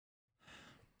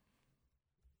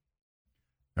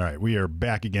All right, we are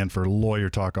back again for Lawyer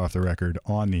Talk Off the Record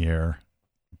on the air,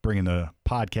 bringing the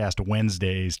podcast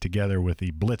Wednesdays together with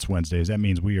the Blitz Wednesdays. That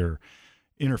means we are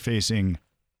interfacing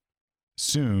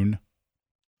soon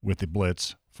with the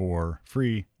Blitz for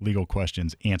free legal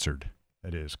questions answered.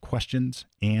 That is questions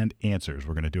and answers.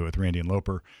 We're going to do it with Randy and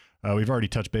Loper. We've already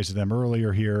touched base with them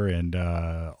earlier here, and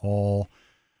all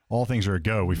things are a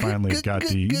go. We finally got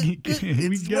the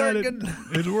It's working.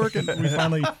 It's working. We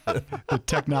finally the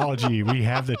technology. We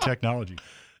have the technology.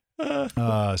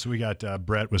 So we got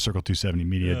Brett with Circle 270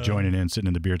 Media joining in, sitting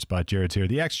in the beard spot. Jared's here.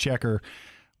 The X-Checker,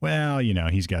 well,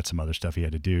 he's got some other stuff he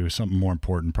had to do. Something more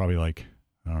important, probably like,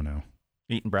 I don't know.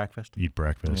 Eating breakfast. Eat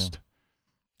breakfast.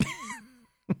 Yeah.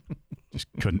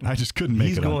 I just couldn't make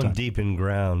He's it on going time. deep in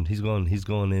ground. He's going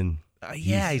in.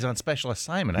 He's on special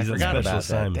assignment. I He's on forgot special about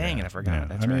assignment. that. Dang it, I forgot. Yeah.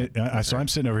 That's I mean, right. so I'm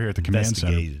sitting over here at the command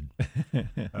center.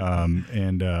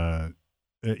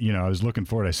 I was looking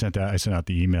forward. I sent out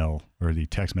the email or the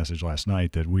text message last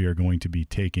night that we are going to be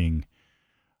taking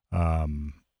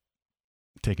on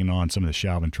some of the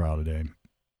Chauvin trial today.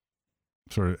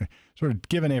 Sort of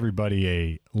giving everybody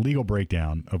a legal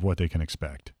breakdown of what they can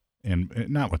expect, and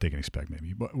not what they can expect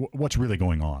maybe, but what's really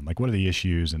going on. Like, what are the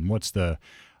issues, and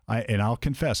I'll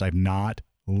confess, I've not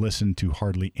listened to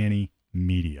hardly any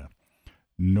media,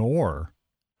 nor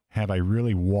have I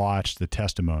really watched the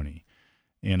testimony.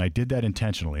 And I did that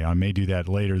intentionally. I may do that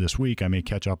later this week. I may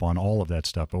catch up on all of that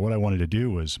stuff. But what I wanted to do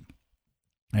was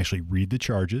actually read the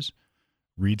charges,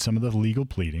 read some of the legal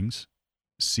pleadings,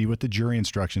 see what the jury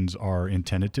instructions are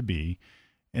intended to be,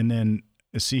 and then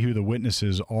see who the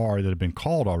witnesses are that have been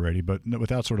called already, but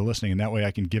without sort of listening. And that way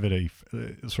I can give it a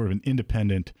sort of an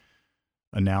independent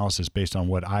analysis based on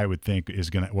what I would think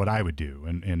what I would do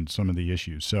and some of the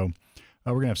issues. So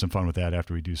we're going to have some fun with that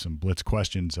after we do some Blitz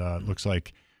questions. It looks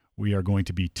like we are going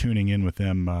to be tuning in with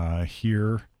them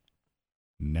here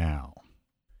now.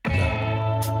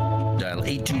 Dial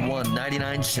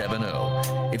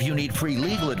 821-9970. If you need free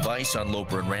legal advice on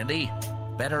Loper and Randy,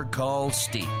 better call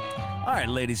Steve. All right,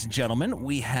 ladies and gentlemen,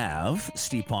 we have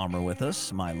Steve Palmer with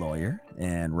us, my lawyer,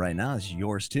 and right now is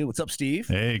yours too. What's up, Steve?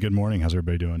 Hey, good morning. How's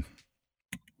everybody doing?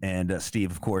 And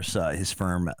Steve, of course, his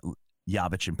firm,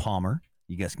 Yavich and Palmer.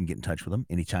 You guys can get in touch with them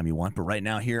anytime you want. But right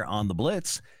now here on the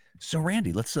Blitz, so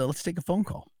Randy, let's take a phone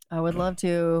call. I would love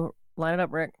to. Line it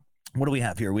up, Rick. What do we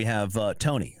have here? We have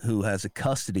Tony, who has a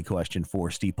custody question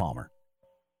for Steve Palmer.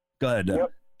 Go ahead,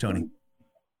 Tony.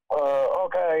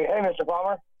 Okay. Hey, Mr.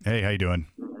 Palmer. Hey, how you doing?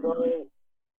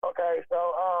 Okay,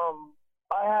 so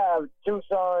I have two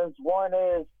sons. One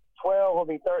is 12, will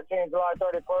be 13 July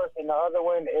 31st, and the other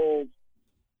one is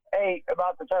 8,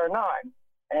 about to turn 9.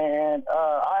 And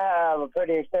I have a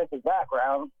pretty extensive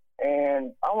background,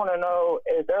 and I want to know,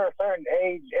 is there a certain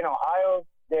age in Ohio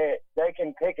that they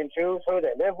can pick and choose who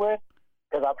they live with?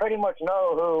 Because I pretty much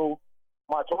know who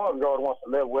my 12-year-old wants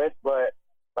to live with, but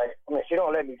she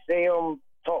don't let me see him,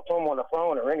 talk to him on the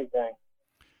phone or anything.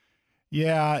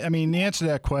 Yeah, I mean, the answer to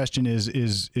that question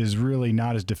is really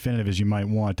not as definitive as you might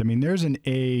want. I mean, there's an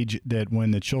age that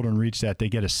when the children reach that, they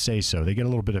get a say-so. They get a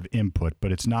little bit of input,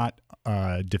 but it's not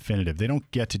definitive. They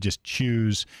don't get to just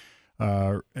choose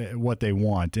what they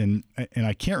want. And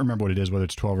I can't remember what it is, whether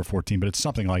it's 12 or 14, but it's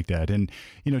something like that. And,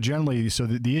 generally, so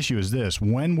the issue is this: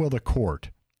 when will the court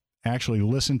actually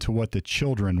listen to what the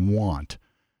children want?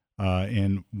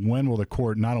 And when will the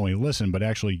court not only listen, but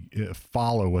actually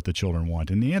follow what the children want?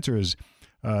 And the answer is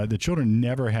the children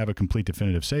never have a complete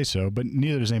definitive say-so, but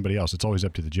neither does anybody else. It's always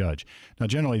up to the judge. Now,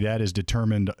 generally, that is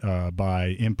determined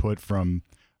by input from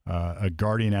a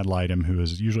guardian ad litem, who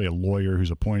is usually a lawyer who's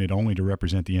appointed only to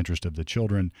represent the interest of the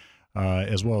children,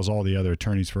 as well as all the other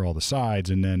attorneys for all the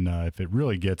sides. And then if it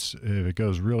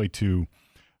goes really to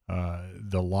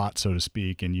the lot, so to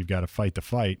speak, and you've got to fight the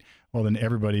fight, well, then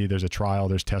there's a trial,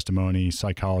 there's testimony,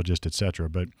 psychologist, et cetera.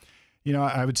 But,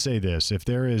 I would say this: if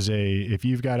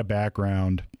you've got a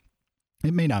background,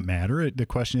 it may not matter. The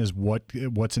question is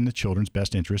what's in the children's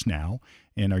best interest now,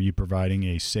 and are you providing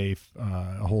a safe,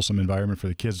 wholesome environment for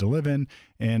the kids to live in,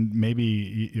 and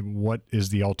maybe what is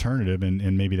the alternative,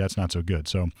 and maybe that's not so good.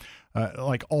 So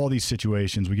like all these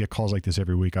situations, we get calls like this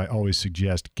every week. I always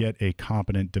suggest get a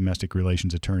competent domestic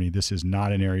relations attorney. This is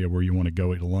not an area where you want to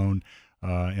go it alone,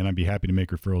 and I'd be happy to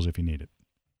make referrals if you need it.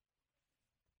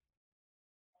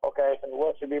 Okay, so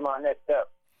what should be my next step?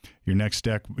 Your next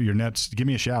step, give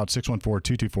me a shout,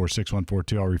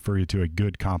 614-224-6142. I'll refer you to a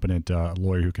good, competent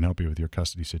lawyer who can help you with your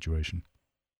custody situation.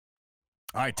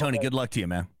 All right, Tony, good luck to you,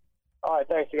 man. All right,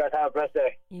 thanks. You guys have a blessed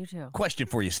day. You too. Question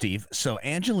for you, Steve. So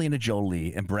Angelina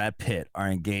Jolie and Brad Pitt are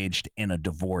engaged in a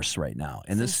divorce right now.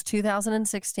 And Since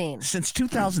 2016. since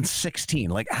 2016.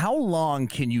 Like, how long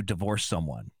can you divorce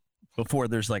someone before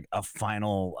there's like a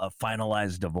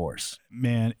finalized divorce?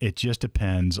 Man, it just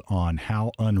depends on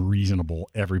how unreasonable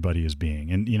everybody is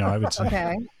being. And, I would say,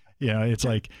 Okay. it's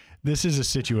like this is a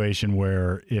situation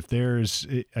where if there's,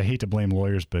 I hate to blame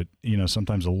lawyers, but,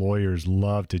 sometimes the lawyers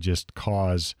love to just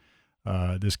cause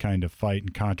this kind of fight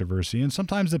and controversy. And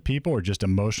sometimes the people are just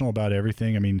emotional about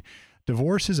everything. I mean,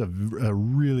 divorce is a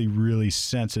really, really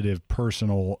sensitive,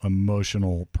 personal,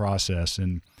 emotional process.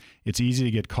 And it's easy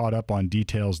to get caught up on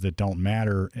details that don't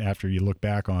matter after you look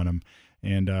back on them.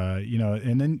 And,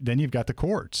 and then you've got the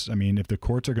courts. I mean, if the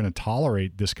courts are going to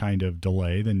tolerate this kind of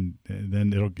delay, then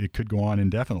it could go on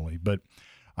indefinitely. But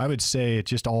I would say it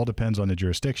just all depends on the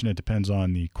jurisdiction. It depends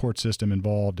on the court system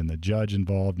involved and the judge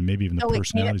involved and maybe even the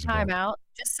personalities time involved. out.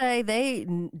 Just say they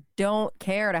don't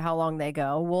care to how long they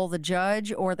go. Will the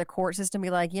judge or the court system be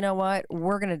like, you know what,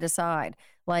 we're going to decide?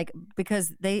 Like,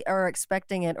 because they are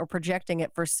expecting it or projecting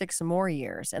it for 6 more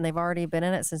years, and they've already been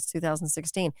in it since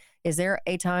 2016. Is there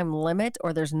a time limit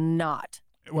or there's not?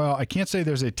 Well, I can't say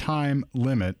there's a time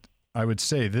limit. I would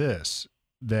say this,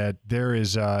 that there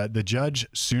is the judge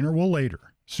sooner or later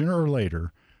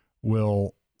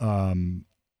will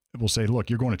say, look,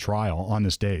 you're going to trial on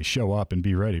this day. Show up and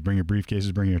be ready. Bring your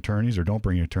briefcases, bring your attorneys, or don't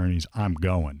bring your attorneys. I'm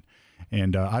going.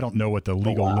 And I don't know what the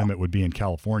legal limit would be in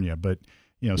California, but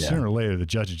sooner or later the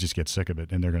judges just get sick of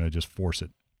it and they're going to just force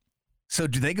it. So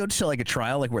do they go to like a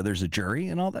trial, like where there's a jury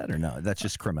and all that, or no? That's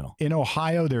just criminal. In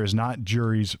Ohio, there is not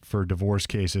juries for divorce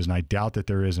cases, and I doubt that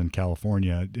there is in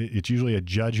California. It's usually a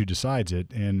judge who decides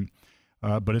it, and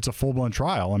but it's a full-blown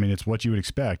trial. I mean, it's what you would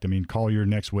expect. I mean, call your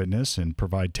next witness and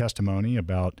provide testimony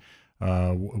about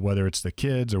whether it's the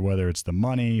kids or whether it's the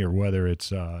money or whether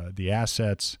it's the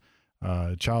assets,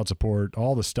 child support,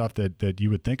 all the stuff that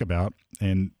you would think about,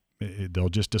 and they'll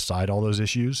just decide all those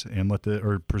issues and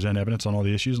present evidence on all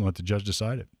the issues and let the judge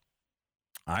decide it.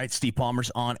 All right, Steve Palmer's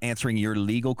on answering your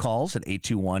legal calls at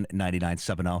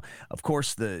 821-9970. Of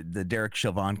course, the Derek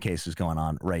Chauvin case is going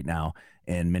on right now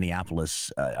in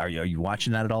Minneapolis. Are you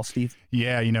watching that at all, Steve?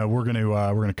 Yeah, we're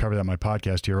gonna cover that in my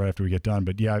podcast here right after we get done.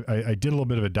 But yeah, I did a little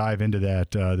bit of a dive into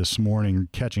that this morning,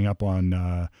 catching up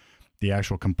on the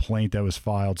actual complaint that was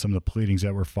filed, some of the pleadings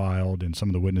that were filed, and some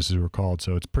of the witnesses who were called.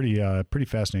 So it's pretty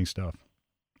fascinating stuff.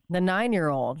 The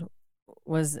 9-year-old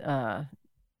was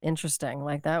interesting.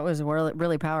 Like, that was really,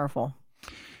 really powerful.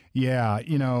 Yeah,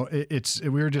 we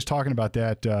were just talking about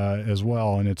that as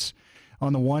well. And it's,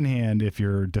 on the one hand, if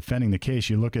you're defending the case,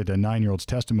 you look at a 9-year-old's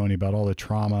testimony about all the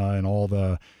trauma and all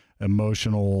the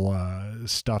emotional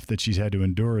stuff that she's had to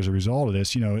endure as a result of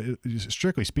this.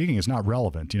 Strictly speaking, it's not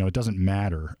relevant. It doesn't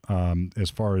matter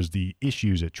as far as the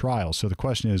issues at trial. So the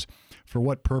question is, for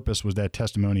what purpose was that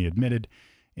testimony admitted?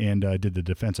 And did the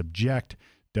defense object?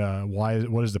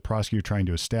 What is the prosecutor trying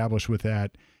to establish with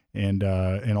that? And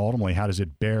ultimately, how does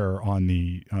it bear on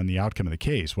the outcome of the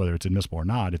case, whether it's admissible or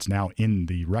not? It's now in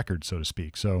the record, so to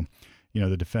speak. So,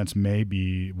 the defense may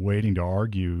be waiting to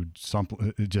argue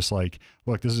something just like,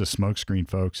 look, this is a smokescreen,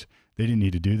 folks. They didn't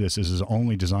need to do this. This is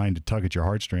only designed to tug at your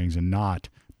heartstrings and not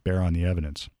bear on the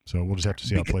evidence. So we'll just have to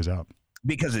see how it plays out.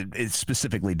 Because it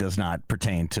specifically does not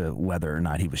pertain to whether or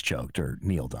not he was choked or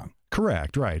kneeled on.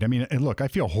 Correct. Right. I mean, and look, I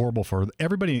feel horrible for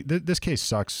everybody. This case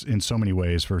sucks in so many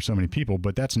ways for so many people,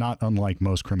 but that's not unlike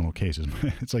most criminal cases.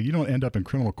 It's like you don't end up in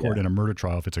criminal court in a murder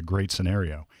trial if it's a great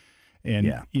scenario.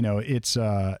 And, it's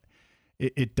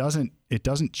it doesn't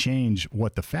change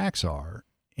what the facts are.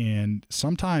 And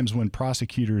sometimes when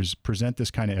prosecutors present this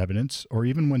kind of evidence, or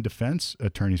even when defense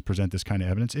attorneys present this kind of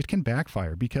evidence, it can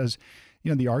backfire because,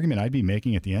 the argument I'd be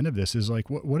making at the end of this is like,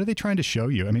 what are they trying to show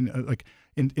you? I mean,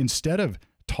 instead of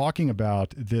talking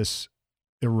about this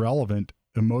irrelevant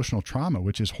emotional trauma,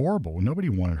 which is horrible. Nobody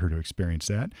wanted her to experience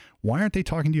that. Why aren't they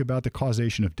talking to you about the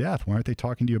causation of death? Why aren't they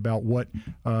talking to you about what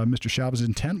Mr. Chauvin's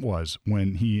intent was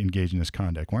when he engaged in this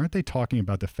conduct? Why aren't they talking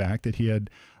about the fact that he had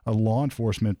a law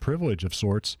enforcement privilege of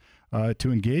sorts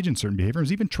to engage in certain behavior, and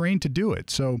was even trained to do it?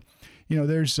 So,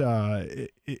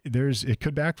 it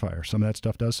could backfire. Some of that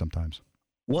stuff does sometimes.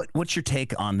 What's your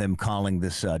take on them calling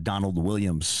this Donald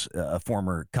Williams, a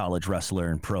former college wrestler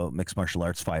and pro mixed martial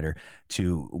arts fighter,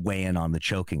 to weigh in on the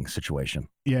choking situation?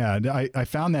 Yeah, I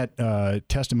found that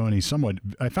testimony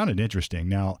I found it interesting.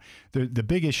 Now, the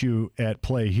big issue at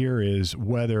play here is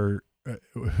whether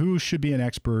who should be an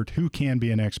expert, who can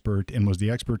be an expert, and was the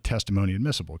expert testimony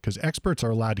admissible? Because experts are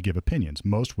allowed to give opinions.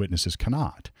 Most witnesses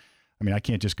cannot. I mean, I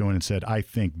can't just go in and say, I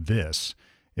think this,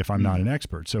 if I'm not an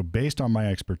expert. So based on my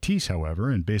expertise, however,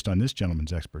 and based on this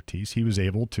gentleman's expertise, he was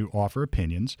able to offer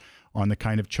opinions on the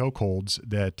kind of chokeholds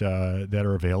that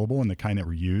are available and the kind that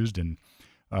were used and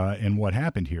what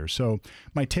happened here. So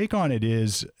my take on it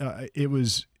is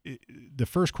the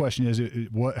first question is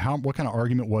what kind of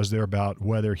argument was there about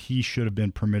whether he should have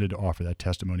been permitted to offer that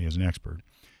testimony as an expert?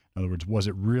 In other words, was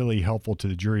it really helpful to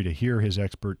the jury to hear his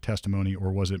expert testimony,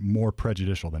 or was it more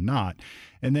prejudicial than not?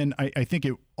 And then I think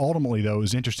it ultimately, though,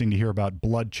 is interesting to hear about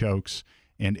blood chokes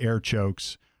and air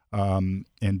chokes and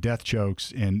death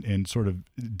chokes and sort of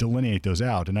delineate those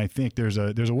out. And I think there's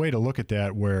a way to look at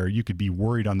that where you could be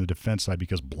worried on the defense side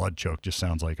because blood choke just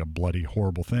sounds like a bloody,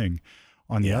 horrible thing.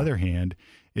 On the other hand,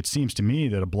 it seems to me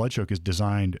that a blood choke is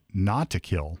designed not to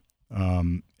kill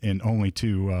and only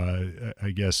to,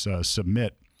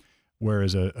 submit.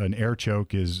 Whereas an air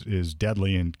choke is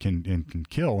deadly and can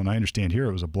kill. And I understand here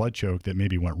it was a blood choke that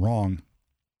maybe went wrong,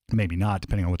 maybe not,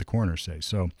 depending on what the coroners say.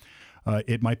 So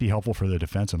it might be helpful for the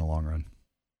defense in the long run.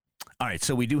 All right,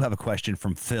 so we do have a question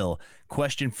from Phil.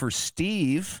 Question for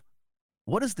Steve.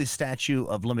 What is the statute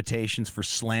of limitations for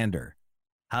slander?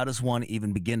 How does one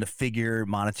even begin to figure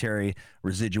monetary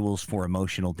residuals for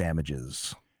emotional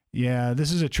damages? Yeah,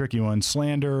 this is a tricky one.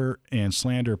 Slander and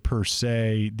slander per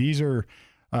se, these are...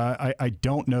 I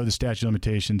don't know the statute of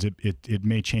limitations. It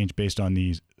may change based on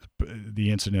the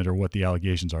incident or what the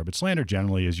allegations are. But slander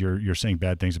generally is you're saying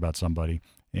bad things about somebody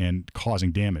and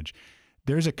causing damage.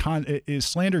 There's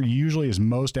slander usually is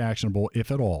most actionable, if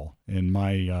at all, in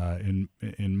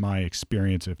my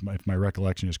experience, if my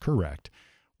recollection is correct,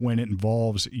 when it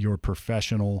involves your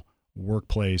professional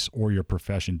workplace or your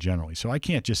profession generally. So I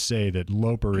can't just say that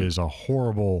Loper is a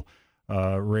horrible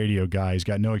radio guy. He's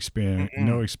got no experience,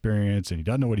 and he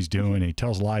doesn't know what he's doing, and he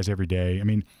tells lies every day. I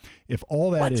mean, if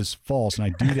all that is false, and I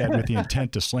do that with the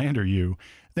intent to slander you,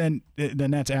 then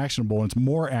that's actionable, and it's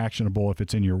more actionable if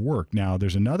it's in your work. Now,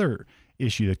 there's another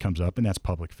issue that comes up, and that's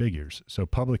public figures. So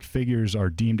public figures are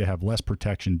deemed to have less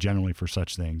protection generally for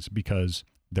such things because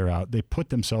they put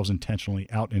themselves intentionally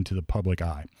out into the public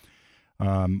eye,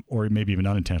 or maybe even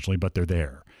unintentionally, but they're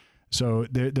there. So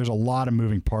there's a lot of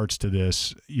moving parts to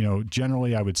this.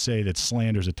 Generally, I would say that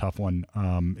slander is a tough one.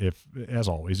 As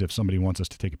always, if somebody wants us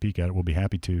to take a peek at it, we'll be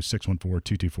happy to.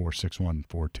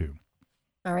 614-224-6142.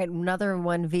 All right, another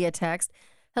one via text.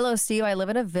 Hello, Steve. I live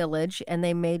in a village, and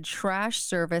they made trash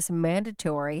service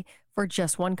mandatory for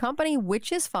just one company,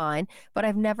 which is fine, but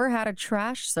I've never had a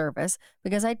trash service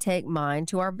because I take mine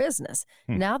to our business.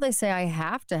 Now they say I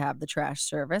have to have the trash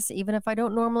service, even if I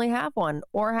don't normally have one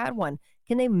or had one.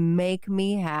 Can they make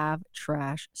me have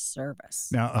trash service?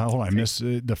 Now, hold on. I missed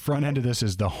the front end of this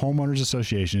is the homeowners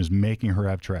association is making her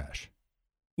have trash.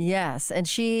 Yes, and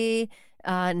she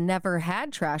never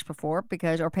had trash before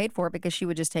or paid for it because she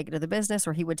would just take it to the business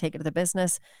or he would take it to the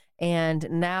business, and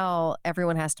now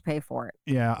everyone has to pay for it.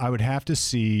 Yeah, I would have to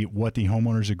see what the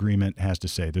homeowners agreement has to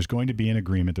say. There's going to be an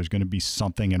agreement. There's going to be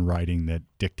something in writing that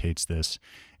dictates this,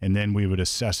 and then we would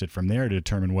assess it from there to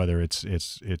determine whether it's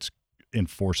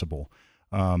enforceable.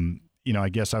 I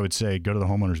guess I would say go to the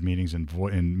homeowners meetings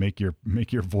and make your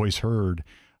voice heard,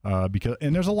 because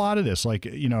there's a lot of this.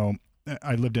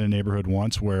 I lived in a neighborhood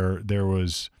once where there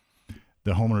was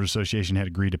the homeowners association had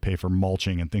agreed to pay for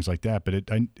mulching and things like that, but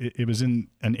it was in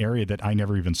an area that I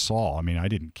never even saw. I mean, I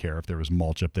didn't care if there was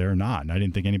mulch up there or not, and I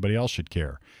didn't think anybody else should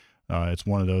care. It's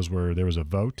one of those where there was a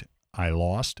vote, I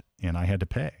lost, and I had to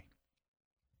pay.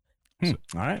 All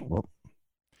right. Well.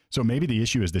 So maybe the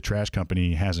issue is the trash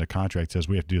company has a contract that says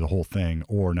we have to do the whole thing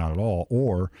or not at all,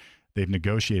 or they've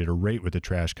negotiated a rate with the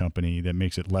trash company that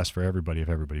makes it less for everybody if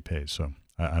everybody pays. So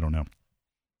I don't know.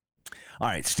 All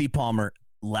right, Steve Palmer,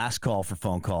 last call for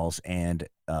phone calls and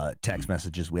text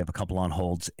messages. We have a couple on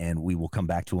holds, and we will come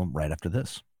back to them right after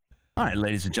this. All right,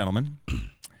 ladies and gentlemen,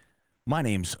 my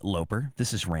name's Loper.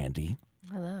 This is Randy.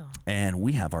 Hello. And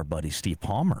we have our buddy Steve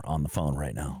Palmer on the phone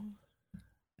right now.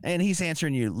 And he's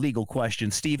answering your legal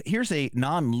questions. Steve, here's a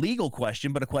non-legal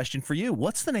question, but a question for you.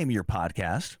 What's the name of your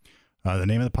podcast? The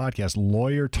name of the podcast,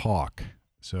 Lawyer Talk.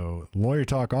 So Lawyer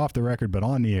Talk off the record, but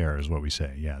on the air is what we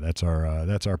say. Yeah, that's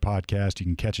our podcast. You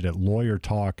can catch it at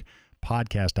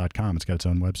lawyertalkpodcast.com. It's got its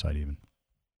own website even.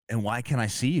 And why can I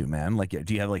see you, man?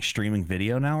 Do you have streaming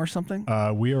video now or something?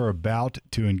 We are about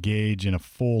to engage in a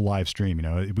full live stream.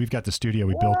 We've got the studio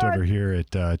we built over here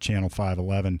at Channel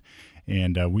 511.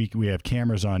 And we have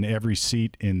cameras on every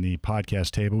seat in the podcast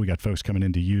table. We got folks coming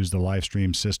in to use the live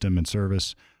stream system and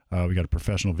service. We got a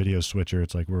professional video switcher.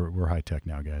 It's like we're high tech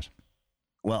now, guys.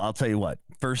 Well, I'll tell you what.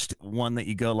 First one that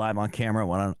you go live on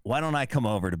camera, why don't I come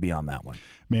over to be on that one?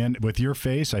 Man, with your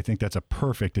face, I think that's a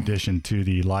perfect addition to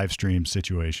the live stream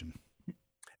situation.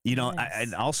 You know, Nice.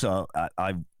 and also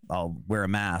I'll wear a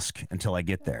mask until I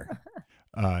get there.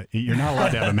 You're not allowed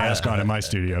to have a mask on in my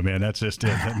studio, man. That's just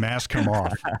it. The mask come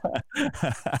off.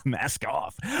 Mask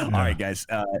off. All right, guys.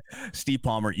 Steve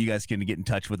Palmer, you guys can get in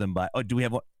touch with him by. Oh, do we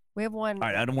have one? We have one. All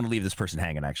right, I don't want to leave this person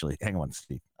hanging. Actually, hang on,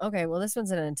 Steve. Okay, well, this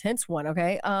one's an intense one.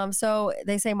 Okay, so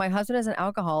they say my husband is an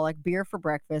alcoholic. Beer for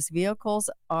breakfast. Vehicles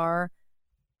are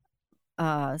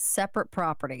separate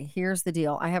property. Here's the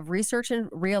deal: I have researched and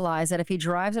realized that if he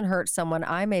drives and hurts someone,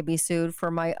 I may be sued for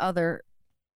my other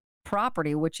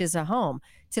property, which is a home.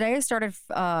 Today I started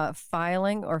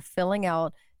filing or filling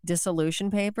out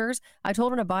dissolution papers. I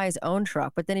told him to buy his own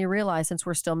truck, but then he realized since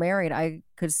we're still married, I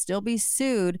could still be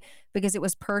sued because it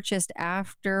was purchased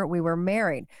after we were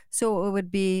married. So it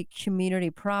would be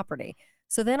community property.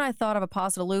 So then I thought of a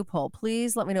possible loophole.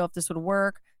 Please let me know if this would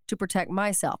work to protect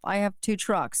myself. I have 2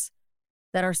 trucks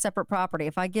that are separate property.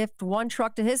 If I gift one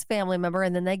truck to his family member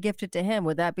and then they gift it to him,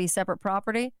 would that be separate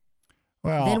property?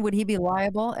 Well, Then would he be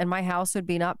liable and my house would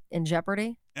be not in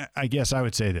jeopardy? I guess I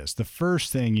would say this: the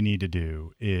first thing you need to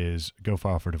do is go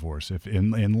file for divorce.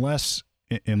 Unless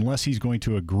he's going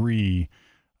to agree.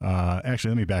 Actually,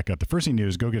 let me back up. The first thing to do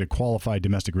is go get a qualified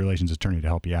domestic relations attorney to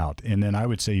help you out, and then I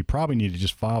would say you probably need to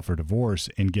just file for divorce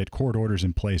and get court orders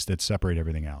in place that separate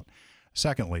everything out.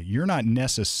 Secondly, you're not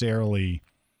necessarily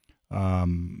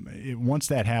once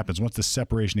that happens, once the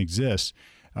separation exists.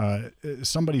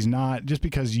 Somebody's not, just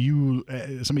because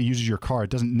somebody uses your car, it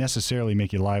doesn't necessarily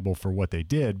make you liable for what they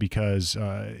did, because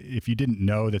if you didn't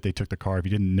know that they took the car, if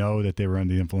you didn't know that they were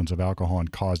under the influence of alcohol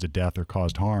and caused a death or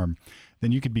caused harm,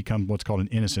 then you could become what's called an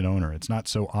innocent owner. It's not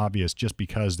so obvious just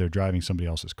because they're driving somebody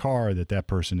else's car that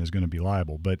person is going to be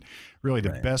liable. But really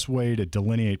the best way to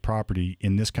delineate property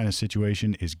in this kind of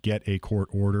situation is get a court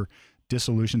order.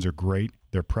 Dissolutions are great.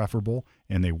 They're preferable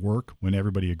and they work when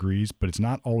everybody agrees, but it's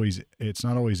not always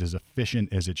as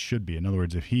efficient as it should be. In other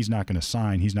words, if he's not going to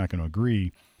sign, he's not going to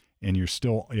agree, and you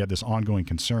have this ongoing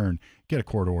concern, get a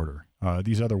court order.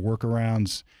 These other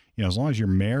workarounds, as long as you're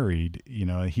married,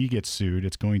 he gets sued,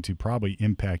 it's going to probably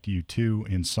impact you too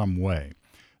in some way.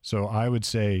 So I would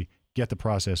say get the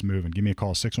process moving. Give me a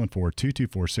call,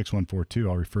 614-224-6142.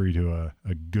 I'll refer you to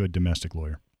a good domestic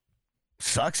lawyer.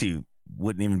 Sucks he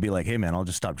wouldn't even be like, hey man, I'll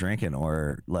just stop drinking,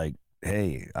 or like,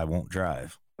 hey, I won't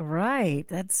drive. Right.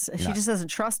 She just doesn't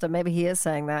trust him. Maybe he is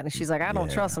saying that. And she's like, I don't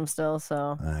trust him still.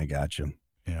 So I got you.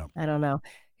 Yeah. I don't know.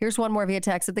 Here's one more via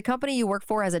text. If the company you work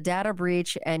for has a data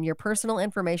breach and your personal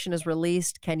information is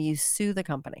released, can you sue the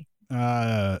company?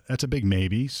 That's a big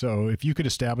maybe. So if you could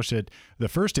establish it, the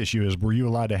first issue is, were you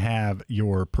allowed to have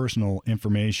your personal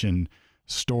information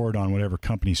stored on whatever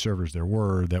company servers there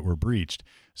were that were breached?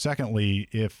 Secondly,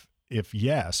 if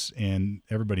yes, and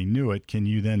everybody knew it, can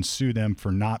you then sue them for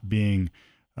not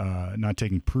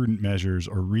taking prudent measures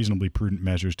or reasonably prudent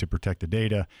measures to protect the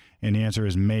data? And the answer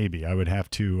is maybe. I would have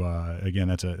to, again,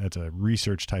 that's a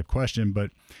research type question,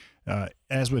 but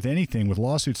as with anything with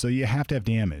lawsuits, so you have to have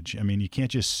damage. I mean, you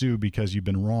can't just sue because you've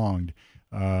been wronged.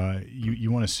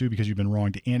 You want to sue because you've been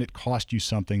wronged and it cost you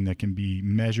something that can be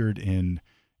measured in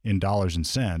dollars and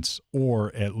cents,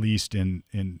 or at least in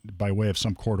by way of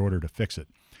some court order to fix it.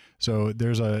 So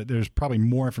there's probably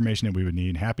more information that we would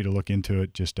need. Happy to look into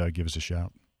it. Just give us a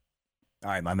shout.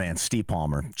 All right, my man, Steve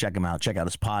Palmer. Check him out. Check out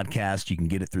his podcast. You can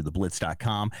get it through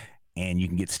theblitz.com, and you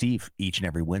can get Steve each and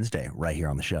every Wednesday right here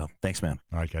on the show. Thanks, man.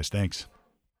 All right, guys. Thanks.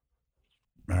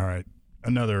 All right.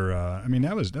 Another,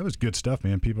 that was good stuff,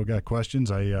 man. People got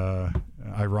questions.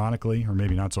 Ironically, or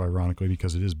maybe not so ironically,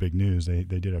 because it is big news, they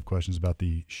did have questions about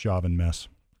the Chauvin mess.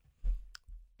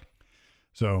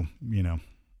 So,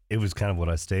 It was kind of what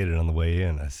I stated on the way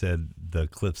in. I said the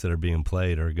clips that are being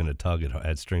played are going to tug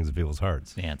at strings of people's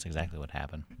hearts. Yeah, it's exactly what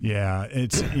happened. Yeah,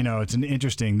 it's it's an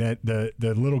interesting that the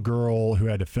little girl who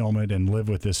had to film it and live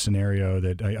with this scenario,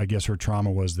 that I guess her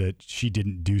trauma was that she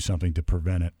didn't do something to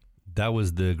prevent it. That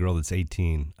was the girl that's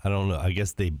 18. I don't know. I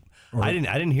guess I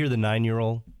didn't hear the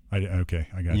 9-year-old. Okay,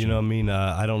 I got you. You know what I mean?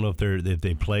 I don't know if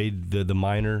they played the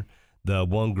minor. The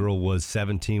one girl was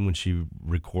 17 when she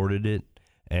recorded it,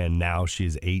 and now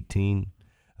she's 18.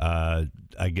 I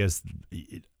guess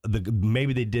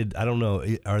maybe they did. I don't know.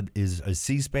 Is a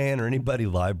C-SPAN or anybody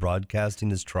live broadcasting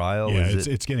this trial? Yeah,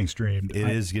 it's getting streamed. It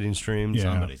is getting streamed. Yeah.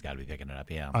 Somebody's got to be picking it up.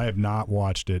 Yeah, I have not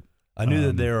watched it. I knew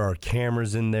that there are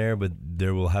cameras in there, but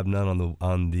there will have none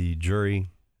on the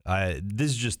jury.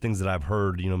 This is just things that I've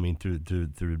heard, through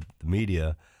the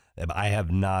media. I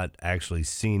have not actually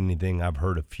seen anything. I've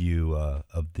heard a few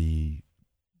of the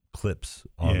clips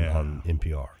on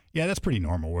NPR. Yeah, that's pretty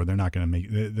normal, where they're not going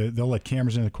to they'll let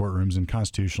cameras in the courtrooms, and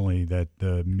constitutionally that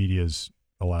the media is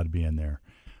allowed to be in there.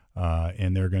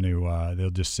 and they're going to they'll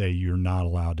just say you're not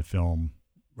allowed to film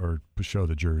or show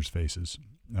the jurors' faces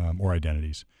or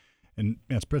identities. And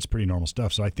that's pretty normal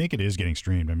stuff. So I think it is getting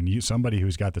streamed. I mean, somebody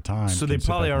who's got the time. So they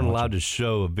probably aren't allowed to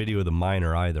show a video of the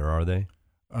minor either, are they?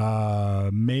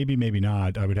 Maybe, maybe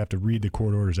not. I would have to read the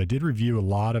court orders. I did review a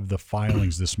lot of the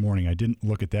filings this morning. I didn't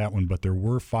look at that one, but there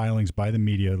were filings by the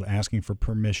media asking for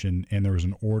permission, and there was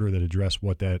an order that addressed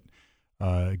what that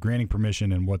granting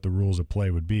permission and what the rules of play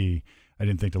would be. I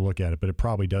didn't think to look at it, but it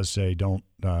probably does say don't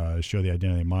show the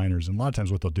identity of minors. And a lot of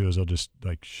times what they'll do is they'll just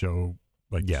like show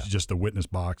just the witness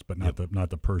box, but not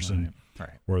the person. Right.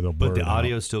 Or they'll blur But the it out.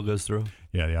 audio still goes through?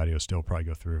 Yeah, the audio still probably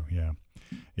go through. Yeah.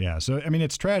 Yeah. So, I mean,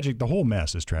 it's tragic. The whole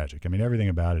mess is tragic. I mean, everything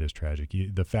about it is tragic.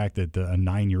 The fact that a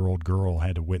 9-year-old girl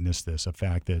had to witness this, the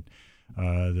fact that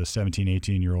the 17,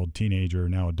 18-year-old teenager,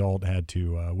 now adult, had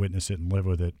to witness it and live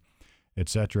with it, et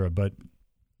cetera. But,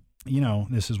 you know,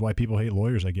 this is why people hate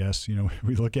lawyers, I guess. You know,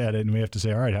 we look at it and we have to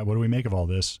say, all right, what do we make of all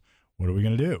this? What are we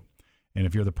going to do? And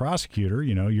if you're the prosecutor,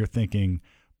 you know, you're thinking,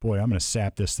 boy, I'm going to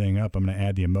sap this thing up. I'm going to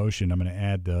add the emotion. I'm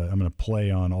going to play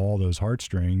on all those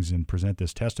heartstrings and present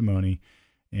this testimony.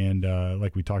 And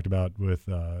like we talked about with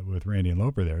Randy and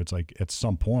Loper there, it's like at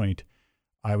some point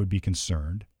I would be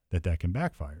concerned that can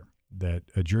backfire, that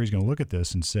a jury's going to look at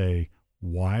this and say,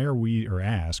 why are we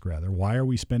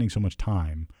spending so much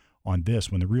time on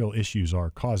this when the real issues are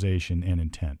causation and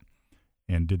intent?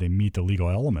 And did they meet the legal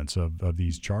elements of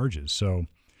these charges? So,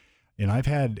 and I've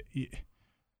had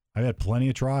plenty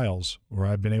of trials where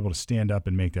I've been able to stand up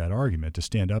and make that argument, to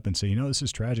stand up and say, you know, this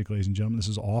is tragic, ladies and gentlemen. This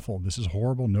is awful. This is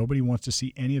horrible. Nobody wants to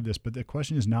see any of this. But the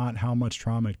question is not how much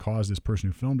trauma it caused this person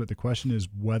who filmed it. The question is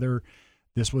whether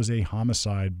this was a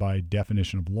homicide by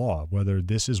definition of law, whether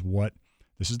this is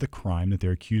the crime that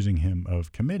they're accusing him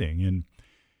of committing. And,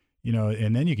 you know,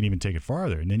 and then you can even take it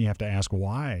farther. And then you have to ask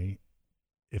why,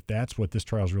 if that's what this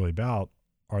trial is really about,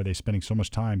 are they spending so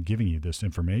much time giving you this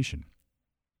information?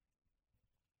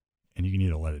 And you can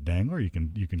either let it dangle or you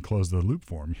can close the loop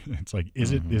for them. It's like,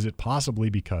 is it possibly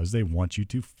because they want you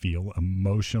to feel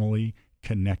emotionally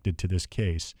connected to this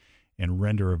case and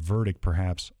render a verdict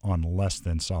perhaps on less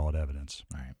than solid evidence?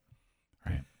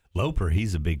 Right. Loper,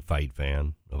 he's a big fight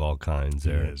fan of all kinds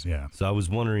there. He is, yeah. So I was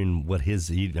wondering what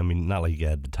not like he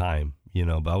had the time, you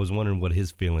know, but I was wondering what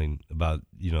his feeling about,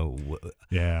 you know.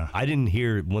 Yeah. I didn't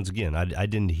hear, once again, I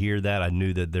didn't hear that. I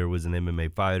knew that there was an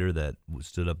MMA fighter that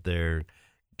stood up there,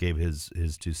 gave his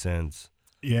 2 cents.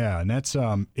 Yeah, and that's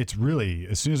it's really,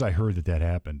 as soon as I heard that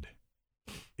happened,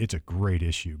 it's a great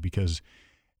issue because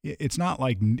it's not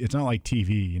like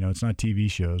TV, you know, it's not TV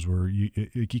shows where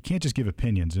you can't just give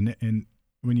opinions. And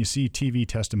when you see TV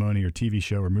testimony or TV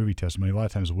show or movie testimony, a lot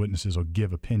of times witnesses will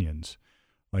give opinions.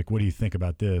 Like, what do you think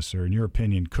about this? Or in your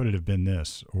opinion, could it have been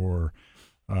this? Or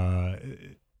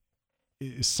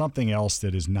something else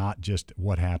that is not just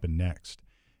what happened next.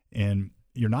 And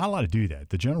you're not allowed to do that.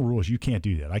 The general rule is you can't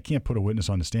do that. I can't put a witness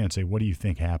on the stand and say, what do you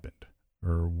think happened?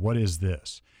 Or what is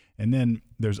this? And then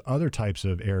there's other types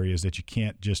of areas that you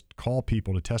can't just call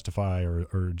people to testify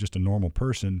or just a normal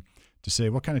person to say,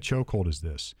 what kind of chokehold is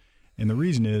this? And the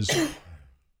reason is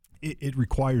it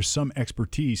requires some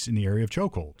expertise in the area of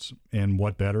chokeholds. And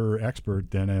what better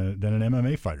expert than an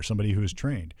MMA fighter, somebody who is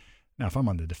trained. Now, if I'm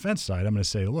on the defense side, I'm going to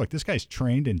say, look, this guy's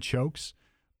trained in chokes,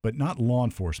 but not law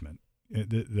enforcement.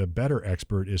 The better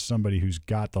expert is somebody who's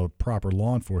got the proper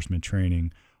law enforcement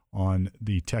training on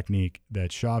the technique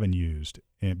that Chauvin used.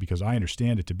 And because I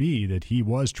understand it to be that he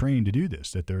was trained to do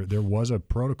this, that there was a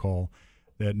protocol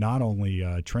that not only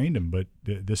trained him, but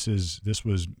this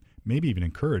was maybe even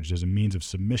encouraged as a means of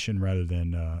submission rather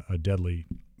than a deadly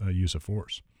use of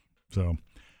force. So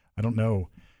I don't know.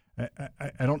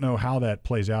 I don't know how that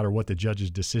plays out or what the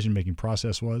judge's decision-making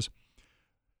process was.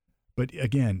 But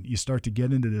again, you start to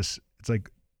get into this. It's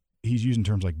like he's using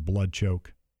terms like blood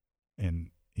choke, and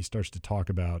he starts to talk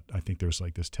about, I think there's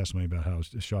like this testimony about how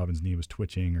Chauvin's knee was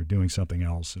twitching or doing something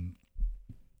else. And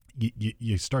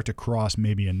you start to cross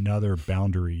maybe another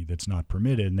boundary that's not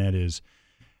permitted, and that is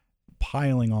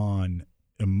piling on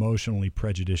emotionally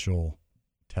prejudicial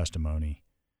testimony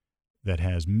that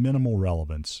has minimal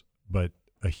relevance, but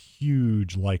a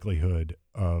huge likelihood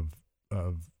of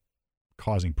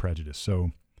causing prejudice.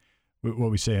 So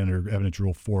what we say under Evidence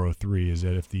Rule 403 is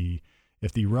that if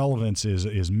the relevance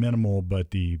is minimal, but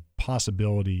the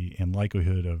possibility and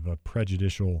likelihood of a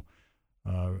prejudicial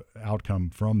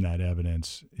outcome from that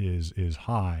evidence is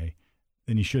high,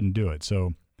 then you shouldn't do it.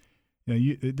 So,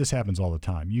 you know, this happens all the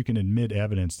time. You can admit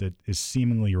evidence that is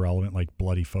seemingly irrelevant, like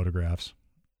bloody photographs.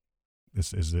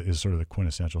 This is sort of the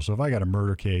quintessential. So if I got a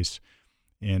murder case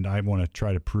and I want to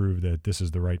try to prove that this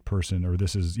is the right person, or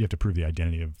you have to prove the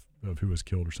identity of of who was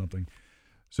killed or something.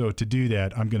 So to do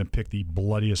that, I'm going to pick the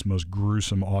bloodiest, most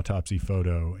gruesome autopsy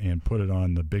photo and put it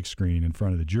on the big screen in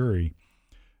front of the jury.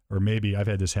 Or maybe I've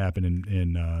had this happen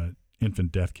in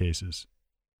infant death cases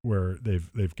where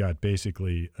they've got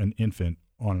basically an infant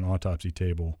on an autopsy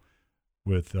table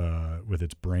with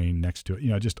its brain next to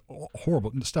it. Just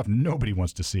horrible stuff nobody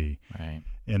wants to see. Right.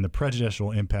 And the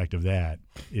prejudicial impact of that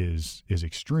is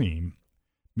extreme.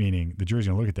 Meaning the jury's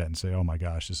going to look at that and say, "Oh my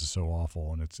gosh, this is so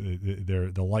awful," and it's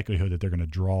the likelihood that they're going to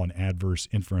draw an adverse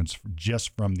inference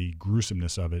just from the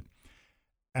gruesomeness of it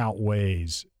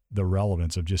outweighs the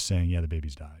relevance of just saying, "Yeah, the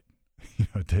baby's died."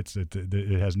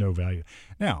 It has no value.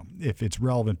 Now, if it's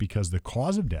relevant because the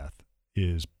cause of death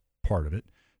is part of it,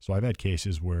 so I've had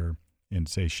cases where, in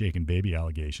say shaken baby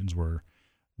allegations, where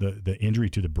the injury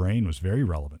to the brain was very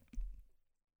relevant.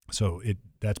 So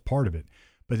that's part of it.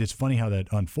 But it's funny how that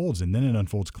unfolds, and then it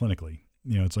unfolds clinically.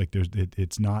 It's like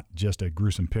it's not just a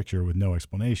gruesome picture with no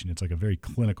explanation. It's like a very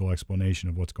clinical explanation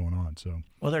of what's going on. So,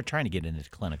 well, they're trying to get into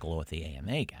clinical with the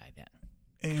AMA guy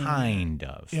then. Kind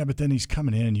of. Yeah, but then he's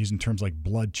coming in using terms like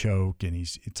blood choke, and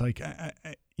it's like,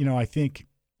 I think.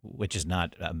 Which is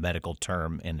not a medical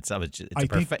term, and it's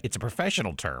a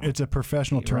professional term. It's a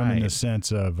professional term Right. in the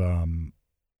sense of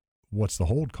what's the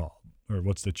hold called? Or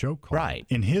what's the choke called? Right.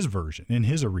 In his version, in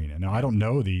his arena. Now, I don't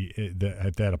know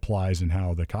if that applies and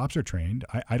how the cops are trained.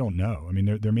 I don't know. I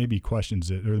mean, there may be questions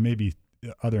or there may be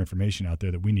other information out there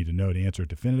that we need to know to answer it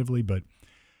definitively, but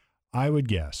I would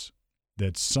guess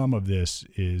that some of this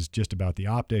is just about the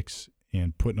optics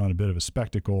and putting on a bit of a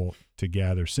spectacle to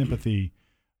gather sympathy,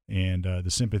 and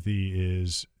the sympathy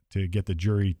is to get the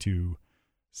jury to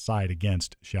side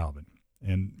against Chauvin.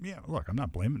 And yeah, look, I'm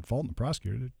not faulting the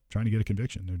prosecutor. They're trying to get a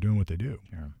conviction. They're doing what they do.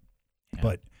 Sure. Yeah.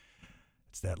 But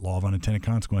it's that law of unintended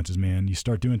consequences, man. You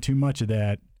start doing too much of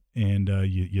that, and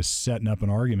you're setting up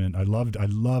an argument. I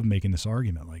love making this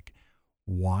argument. Like,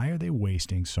 why are they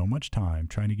wasting so much time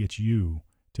trying to get you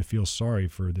to feel sorry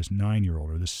for this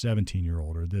 9-year-old or this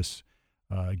 17-year-old or this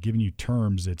giving you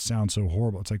terms that sound so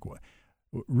horrible? It's like,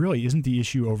 really, isn't the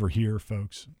issue over here,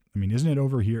 folks? I mean, isn't it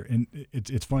over here? And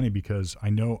it's funny because I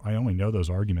only know those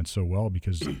arguments so well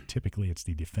because typically it's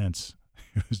the defense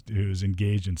who's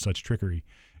engaged in such trickery.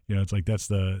 It's like that's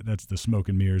the smoke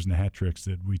and mirrors and the hat tricks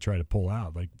that we try to pull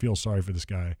out. Like, feel sorry for this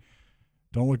guy.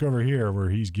 Don't look over here where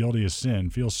he's guilty of sin.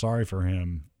 Feel sorry for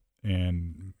him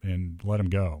and let him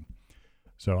go.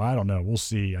 So I don't know. We'll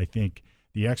see. I think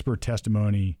the expert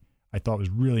testimony I thought was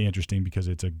really interesting because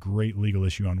it's a great legal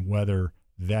issue on whether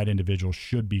that individual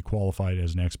should be qualified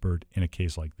as an expert in a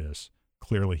case like this.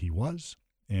 Clearly he was,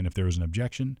 and if there was an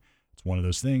objection, it's one of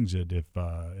those things that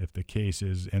if the case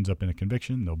ends up in a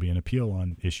conviction, there'll be an appeal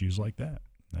on issues like that.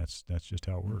 That's just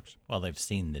how it works. Well, they've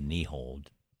seen the knee hold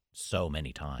so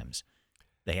many times.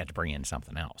 They have to bring in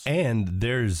something else. And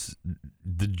there's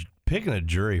picking a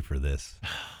jury for this.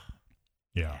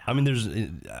 Yeah. I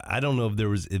mean, I don't know if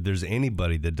there's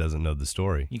anybody that doesn't know the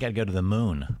story. You got to go to the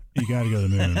moon. You got to go to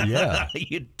the moon. Yeah.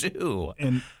 You do.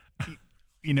 And,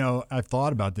 I've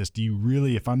thought about this. Do you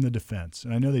really, if I'm the defense,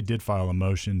 and I know they did file a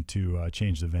motion to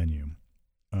change the venue.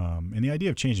 And the idea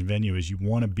of changing venue is you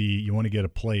want to get a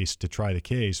place to try the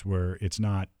case where it's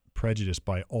not prejudiced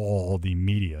by all the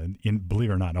media. And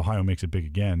believe it or not, Ohio makes it big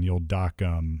again. The old doc,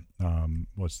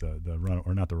 what's the run,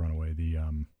 or not the Runaway, the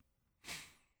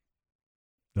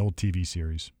old TV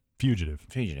series, Fugitive.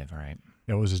 Fugitive, all right.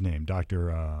 Yeah, what was his name?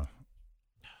 Dr.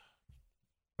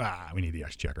 We need the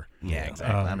exchequer. Yeah,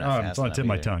 exactly. I'm not it's on the tip of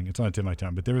my tongue. It's on the tip of my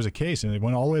tongue. But there was a case, and it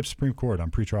went all the way up to Supreme Court on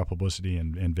pretrial publicity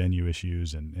and venue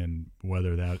issues and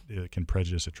whether that can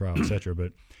prejudice a trial, et cetera.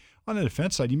 But on the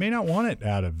defense side, you may not want it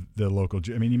out of the local.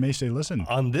 I mean, you may say, listen.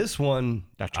 On this one,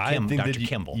 I think that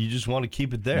Kimball. You just want to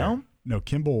keep it there. No,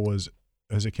 Kimball is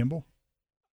it Kimball?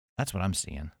 That's what I'm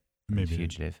seeing. Maybe.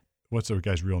 Fugitive. What's the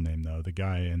guy's real name, though? The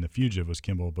guy in The Fugitive was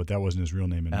Kimball, but that wasn't his real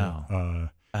name. He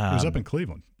was up in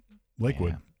Cleveland,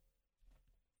 Lakewood. Yeah.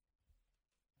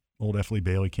 Old F. Lee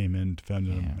Bailey came in,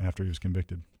 defended him after he was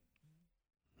convicted.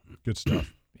 Good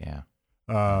stuff. Yeah.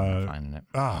 I'm finding it.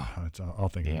 I'll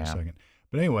think of it in a second.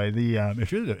 But anyway,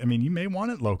 if you're, you may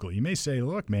want it locally. You may say,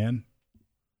 look, man,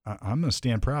 I'm going to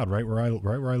stand proud right where I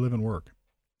live and work.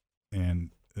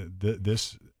 And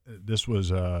this was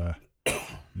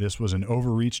an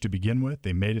overreach to begin with.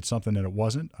 They made it something that it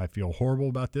wasn't. I feel horrible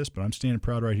about this, but I'm standing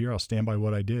proud right here. I'll stand by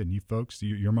what I did. And you folks,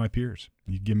 you're my peers.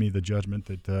 You give me the judgment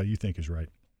that you think is right.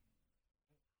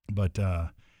 But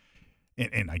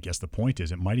and I guess the point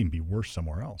is, it might even be worse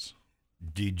somewhere else.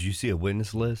 Did you see a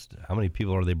witness list? How many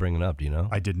people are they bringing up? Do you know?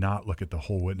 I did not look at the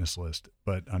whole witness list,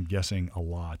 but I'm guessing a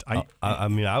lot. I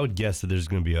mean, I would guess that there's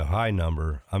going to be a high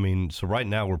number. I mean, so right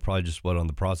now we're probably just on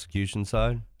the prosecution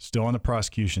side? Still on the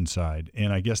prosecution side.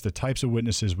 And I guess the types of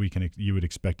witnesses you would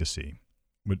expect to see.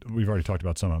 But we've already talked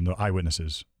about some of them, the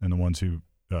eyewitnesses and the ones who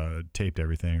taped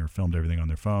everything or filmed everything on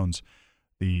their phones,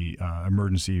 the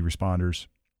emergency responders,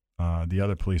 the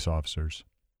other police officers.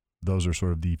 Those are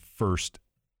sort of the first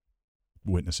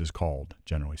witnesses called,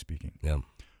 generally speaking. Yeah.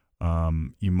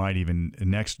 You might even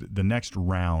the next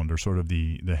round, or sort of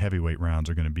the heavyweight rounds,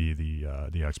 are going to be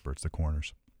the experts, the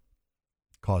coroners,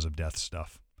 cause of death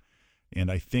stuff. And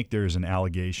I think there's an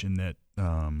allegation that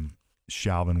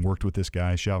Chauvin worked with this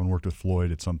guy. Chauvin worked with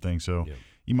Floyd at something. So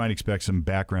you might expect some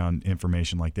background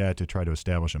information like that to try to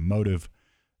establish a motive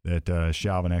that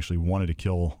Chauvin actually wanted to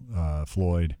kill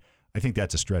Floyd. I think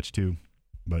that's a stretch too,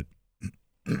 but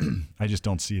I just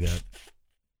don't see that.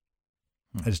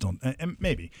 I just don't. And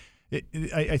maybe.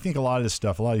 I think a lot of this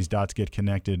stuff, a lot of these dots get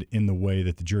connected in the way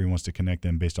that the jury wants to connect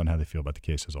them based on how they feel about the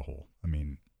case as a whole. I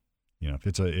mean,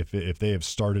 if they have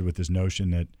started with this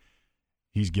notion that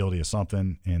he's guilty of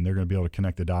something and they're going to be able to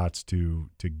connect the dots to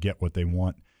get what they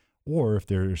want, or if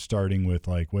they're starting with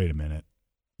like, wait a minute,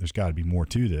 there's got to be more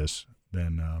to this,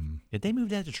 then Did they move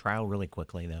that to trial really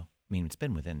quickly though? I mean, it's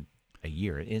been within a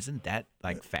year. Isn't that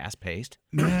like fast paced?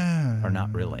 Yeah, or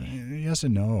not really? Yes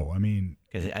and no. I mean,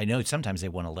 because I know sometimes they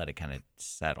want to let it kind of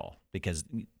settle because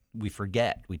we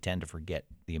tend to forget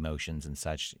the emotions and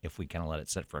such if we kind of let it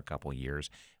sit for a couple of years,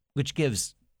 which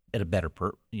gives it a better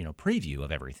preview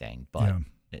of everything. But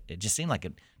it just seemed like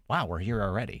wow, we're here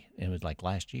already. It was like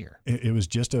last year. It was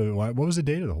just what was the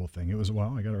date of the whole thing? It was, I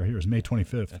got it right here. It was May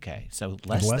 25th. Okay, so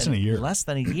less than a year. Less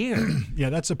than a year. Yeah,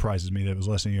 that surprises me that it was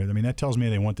less than a year. I mean, that tells me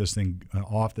they want this thing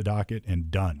off the docket and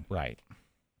done. Right.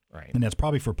 And that's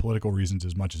probably for political reasons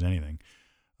as much as anything.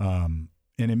 And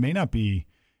it may not be,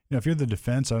 if you're the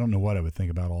defense, I don't know what I would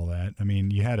think about all that. I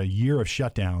mean, you had a year of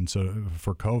shutdown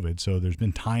for COVID, so there's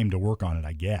been time to work on it,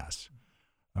 I guess.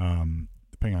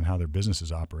 Depending on how their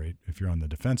businesses operate, if you're on the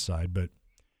defense side, but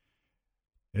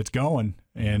it's going.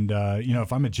 And,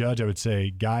 if I'm a judge, I would say,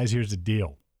 guys, here's the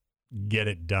deal. Get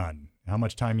it done. How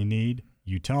much time you need,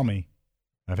 you tell me.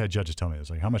 I've had judges tell me this,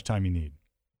 like, how much time you need?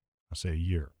 I'll say a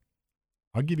year.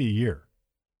 I'll give you a year,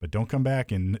 but don't come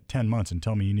back in 10 months and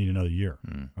tell me you need another year.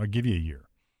 I'll give you a year,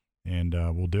 and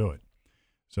we'll do it.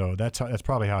 So that's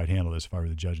probably how I'd handle this if I were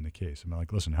the judge in the case. I'm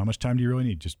like, listen, how much time do you really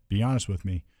need? Just be honest with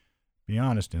me. Be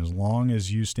honest, and as long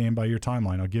as you stand by your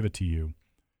timeline, I'll give it to you.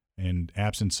 And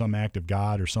absent some act of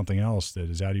God or something else that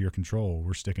is out of your control,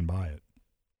 we're sticking by it.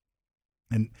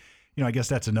 And, I guess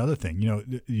that's another thing.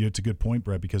 It's a good point,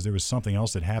 Brett, because there was something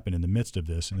else that happened in the midst of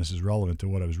this, and this is relevant to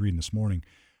what I was reading this morning.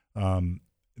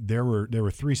 There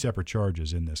were 3 separate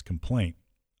charges in this complaint,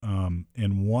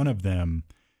 and one of them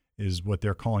is what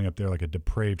they're calling up there like a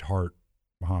depraved heart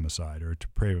homicide or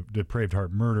a depraved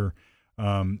heart murder.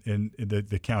 And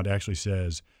the count actually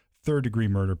says third-degree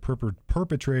murder,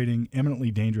 perpetrating eminently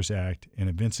dangerous act and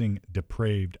evincing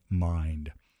depraved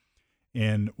mind.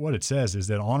 And what it says is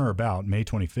that on or about May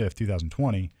 25th,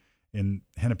 2020, in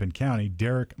Hennepin County,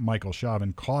 Derek Michael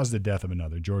Chauvin caused the death of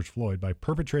another, George Floyd, by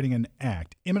perpetrating an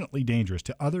act eminently dangerous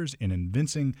to others and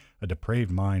evincing a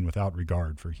depraved mind without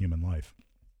regard for human life.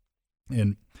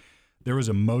 And there was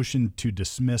a motion to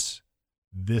dismiss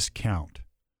this count.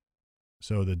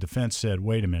 So the defense said,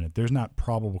 wait a minute, there's not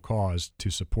probable cause to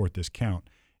support this count.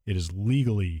 It is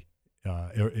legally,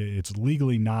 it's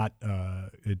legally not,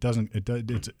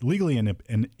 it's legally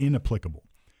inapplicable.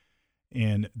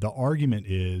 And the argument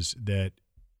is that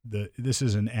this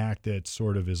is an act that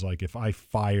sort of is like if I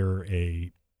fire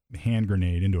a hand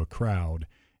grenade into a crowd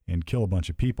and kill a bunch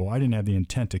of people, I didn't have the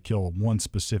intent to kill one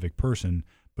specific person,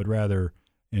 but rather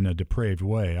in a depraved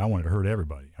way. I wanted to hurt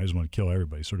everybody. I just want to kill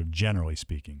everybody, sort of generally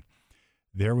speaking.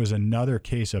 There was another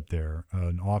case up there,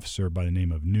 an officer by the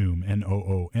name of Noom,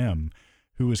 N-O-O-M,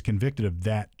 who was convicted of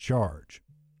that charge.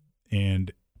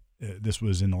 And this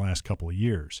was in the last couple of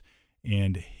years.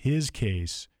 And his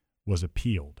case was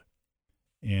appealed.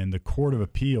 And the Court of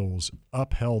Appeals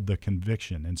upheld the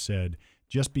conviction and said,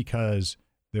 just because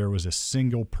there was a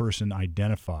single person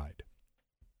identified,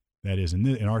 that is,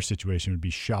 in our situation, would be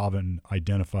Chauvin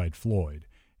identified Floyd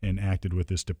and acted with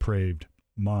this depraved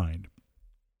mind,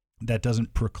 that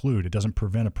doesn't preclude, it doesn't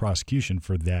prevent a prosecution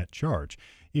for that charge,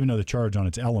 even though the charge on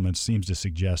its elements seems to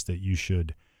suggest that you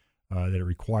should, that it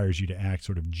requires you to act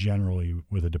sort of generally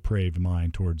with a depraved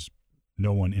mind towards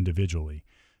no one individually.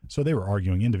 So they were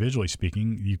arguing, individually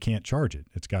speaking, you can't charge it.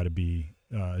 It's got to be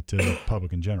to the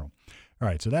public in general. All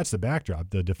right, so that's the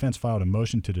backdrop. The defense filed a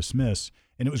motion to dismiss,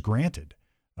 and it was granted.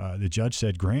 The judge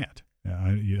said, grant.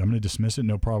 I'm going to dismiss it,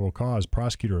 no probable cause.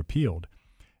 Prosecutor appealed.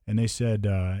 And they said,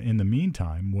 in the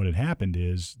meantime, what had happened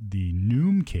is the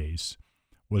Noom case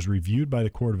was reviewed by the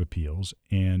Court of Appeals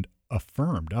and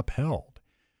affirmed, upheld.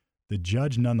 The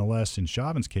judge, nonetheless, in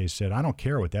Chauvin's case said, I don't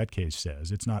care what that case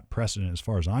says. It's not precedent as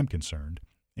far as I'm concerned,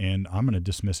 and I'm going to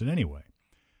dismiss it anyway.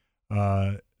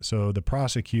 So the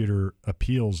prosecutor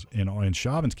appeals, in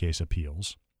Chauvin's case,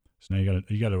 appeals. So now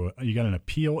you got an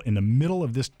appeal in the middle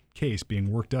of this case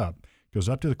being worked up, goes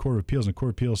up to the Court of Appeals, and the Court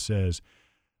of Appeals says,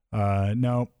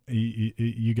 no,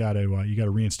 you got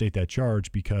to reinstate that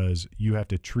charge because you have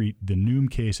to treat the Noom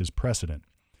case as precedent.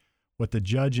 What the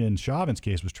judge in Chauvin's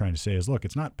case was trying to say is, look,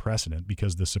 it's not precedent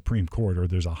because the Supreme Court or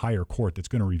there's a higher court that's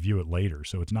going to review it later,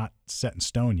 so it's not set in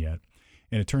stone yet.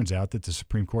 And it turns out that the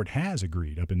Supreme Court has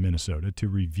agreed up in Minnesota to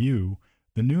review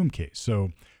the Noom case.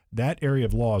 So that area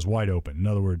of law is wide open. In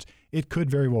other words, it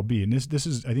could very well be, and this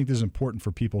is I think this is important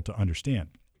for people to understand.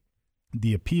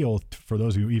 The appeal, for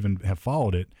those who even have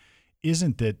followed it,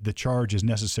 isn't that the charge is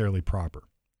necessarily proper.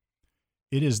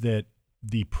 It is that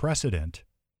the precedent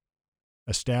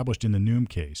established in the Noom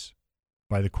case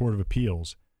by the Court of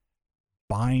Appeals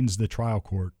binds the trial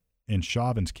court in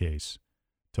Chauvin's case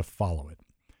to follow it,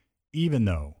 even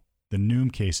though the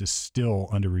Noom case is still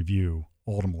under review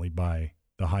ultimately by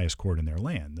the highest court in their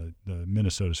land, the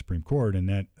Minnesota Supreme Court, and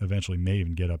that eventually may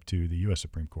even get up to the U.S.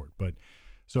 Supreme Court. But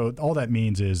so all that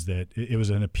means is that it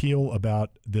was an appeal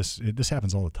about this. This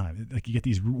happens all the time. Like you get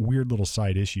these weird little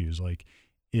side issues. Like,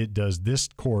 does this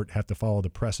court have to follow the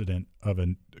precedent of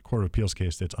a Court of Appeals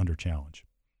case that's under challenge?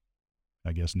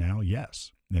 I guess now,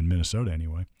 yes, in Minnesota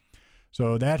anyway.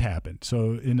 So that happened.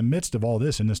 So in the midst of all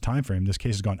this, in this time frame, this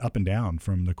case has gone up and down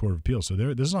from the Court of Appeals. So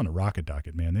this is on a rocket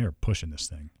docket, man. They are pushing this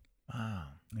thing. Wow.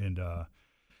 And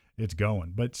it's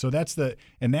going. But so that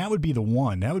would be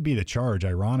the charge,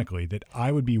 ironically, that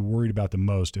I would be worried about the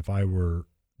most if I were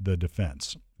the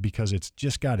defense, because it's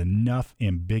just got enough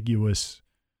ambiguous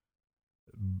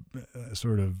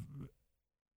sort of,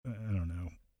 I don't know,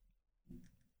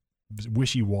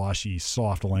 wishy-washy,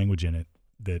 soft language in it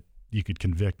that you could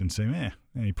convict and say,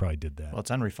 he probably did that. Well,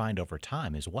 it's unrefined over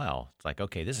time as well. It's like,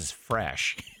 okay, this is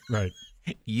fresh. Right.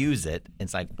 Use it.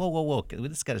 It's like, whoa.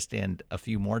 This got to stand a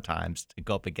few more times to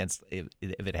go up against if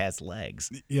it has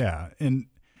legs. Yeah. And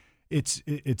it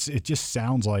just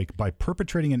sounds like by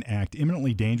perpetrating an act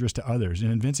imminently dangerous to others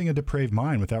and evincing a depraved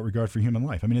mind without regard for human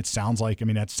life. I mean, that sounds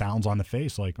on the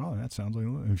face like, oh, that sounds like,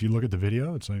 if you look at the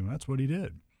video, it's like, that's what he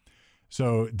did.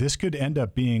 So this could end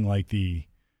up being like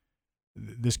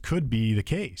this could be the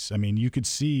case. I mean, you could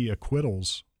see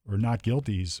acquittals or not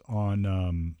guilties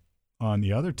on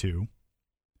the other two.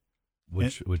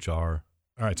 Which are?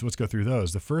 All right, so let's go through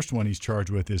those. The first one he's charged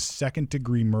with is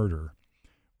second-degree murder,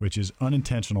 which is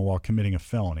unintentional while committing a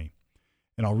felony.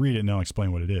 And I'll read it and I'll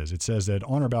explain what it is. It says that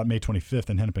on or about May 25th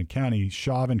in Hennepin County,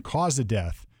 Chauvin caused the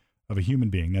death of a human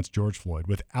being, that's George Floyd,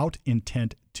 without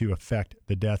intent to affect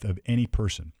the death of any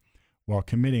person while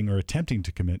committing or attempting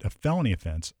to commit a felony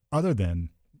offense other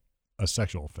than a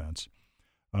sexual offense,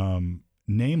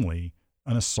 namely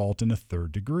an assault in the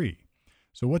third degree.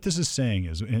 So what this is saying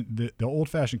is the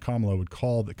old-fashioned common law would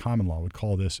call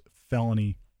this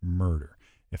felony murder.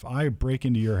 If I break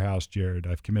into your house, Jared,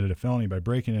 I've committed a felony by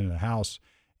breaking into the house,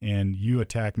 and you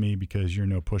attack me because you're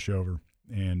no pushover,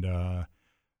 and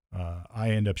I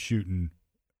end up shooting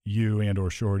you and or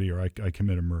Shorty, or I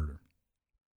commit a murder.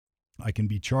 I can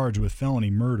be charged with felony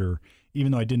murder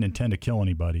even though I didn't intend to kill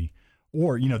anybody.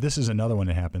 Or, this is another one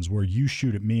that happens where you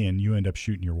shoot at me and you end up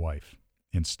shooting your wife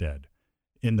instead.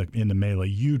 In the melee,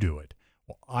 you do it.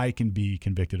 Well, I can be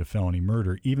convicted of felony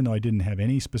murder even though I didn't have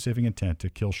any specific intent to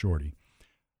kill Shorty.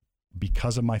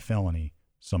 Because of my felony,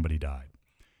 somebody died.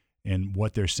 And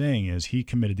what they're saying is he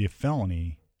committed the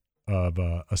felony of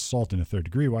assault in the third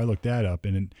degree. Well, I looked that up,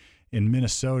 and in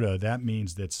Minnesota, that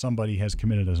means that somebody has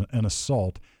committed an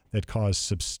assault that caused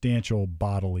substantial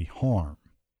bodily harm.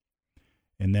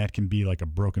 And that can be like a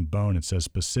broken bone, it says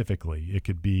specifically. It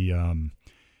could be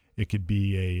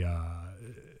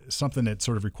something that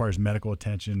sort of requires medical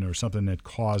attention or something that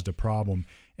caused a problem.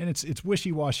 And it's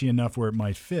wishy-washy enough where it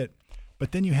might fit.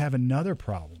 But then you have another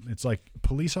problem. It's like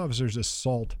police officers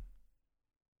assault.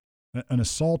 An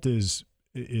assault is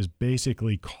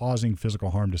basically causing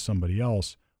physical harm to somebody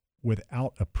else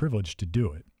without a privilege to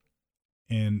do it.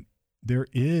 And there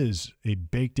is a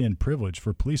baked-in privilege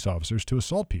for police officers to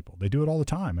assault people. They do it all the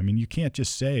time. I mean, you can't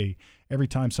just say every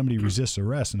time somebody resists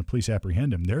arrest and the police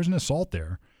apprehend him, there's an assault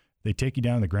there. They take you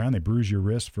down on the ground, they bruise your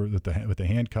wrist with the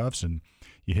handcuffs, and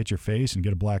you hit your face and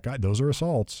get a black eye. Those are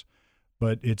assaults.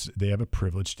 but they have a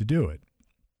privilege to do it,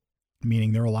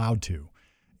 meaning they're allowed to.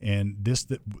 And this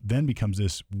then becomes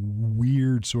this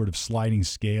weird sort of sliding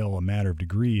scale, a matter of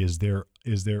degree.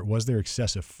 Was there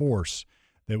excessive force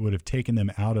that would have taken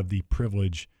them out of the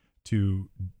privilege to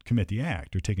commit the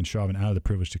act, or taken Chauvin out of the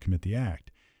privilege to commit the act?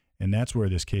 And that's where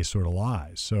this case sort of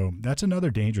lies. So that's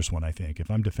another dangerous one, I think. If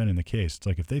I'm defending the case, it's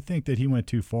like if they think that he went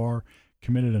too far,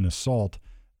 committed an assault,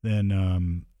 then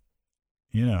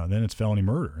then it's felony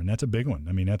murder, and that's a big one.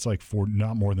 I mean, that's like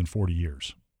not more than 40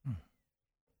 years.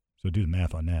 So do the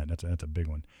math on that. That's a big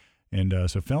one. And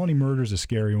so felony murder is a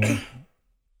scary one.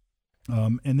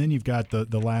 And then you've got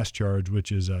the last charge,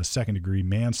 which is second-degree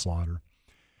manslaughter.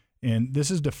 And this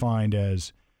is defined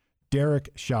as Derek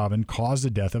Chauvin caused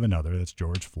the death of another, that's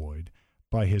George Floyd,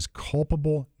 by his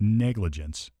culpable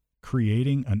negligence,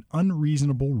 creating an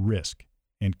unreasonable risk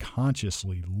and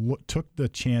consciously took the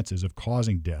chances of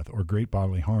causing death or great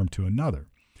bodily harm to another.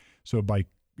 So by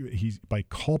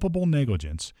culpable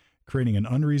negligence, creating an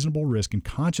unreasonable risk and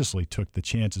consciously took the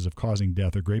chances of causing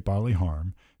death or great bodily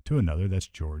harm to another, that's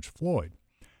George Floyd.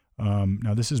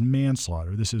 Now, this is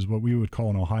manslaughter. This is what we would call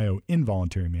in Ohio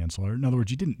involuntary manslaughter. In other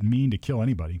words, you didn't mean to kill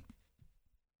anybody.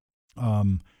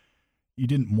 You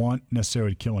didn't want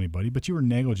necessarily to kill anybody, but you were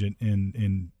negligent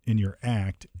in your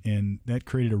act, and that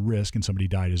created a risk, and somebody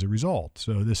died as a result.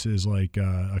 So this is like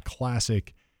a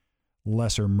classic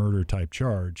lesser murder type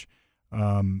charge.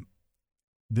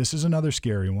 This is another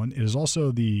scary one. It is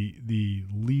also the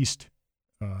least,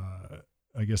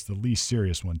 the least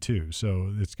serious one too.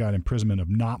 So it's got imprisonment of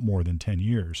not more than 10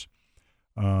 years.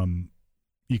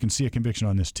 You can see a conviction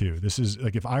on this too. This is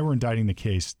like, if I were indicting the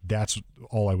case, that's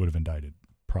all I would have indicted,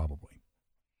 probably.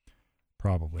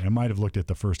 I might have looked at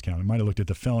the first count. I might have looked at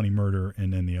the felony murder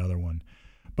and then the other one.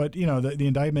 But, the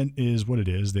indictment is what it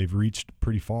is. They've reached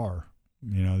pretty far,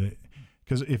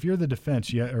 because if you're the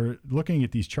defense, or looking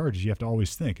at these charges, you have to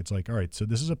always think, it's like, all right, so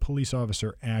this is a police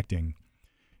officer acting.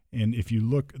 And if you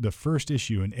look, the first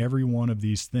issue in every one of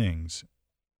these things,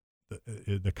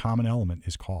 the common element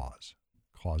is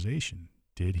causation.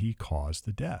 Did he cause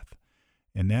the death?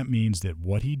 And that means that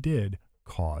what he did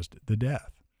caused the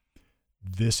death.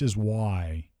 This is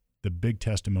why the big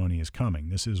testimony is coming.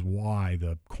 This is why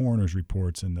the coroner's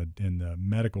reports and the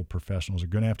medical professionals are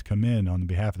going to have to come in on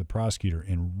behalf of the prosecutor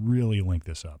and really link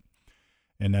this up.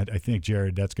 And that, I think,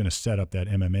 Jared, that's going to set up that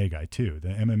MMA guy too. The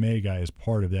MMA guy is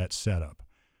part of that setup,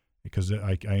 because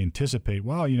I anticipate,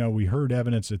 we heard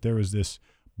evidence that there was this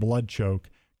blood choke.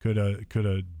 Could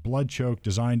a blood choke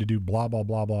designed to do blah, blah,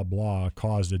 blah, blah, blah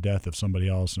cause the death of somebody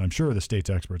else? And I'm sure the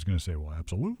state's expert's going to say, well,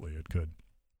 absolutely, it could.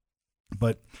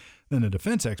 But then the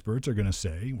defense experts are going to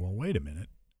say, well, wait a minute.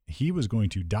 He was going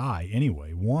to die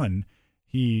anyway. One,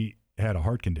 he had a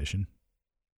heart condition.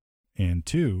 And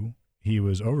two, he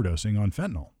was overdosing on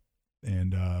fentanyl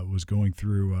and was going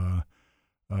through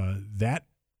that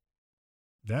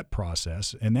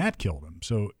process, and that killed him.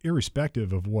 So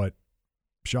irrespective of what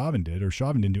Chauvin did, or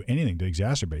Chauvin didn't do anything to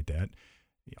exacerbate that,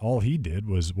 all he did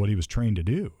was what he was trained to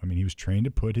do. I mean, he was trained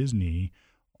to put his knee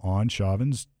on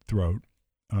Chauvin's throat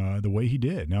the way he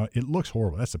did. Now, it looks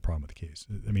horrible. That's the problem with the case.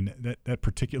 I mean, that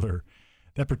particular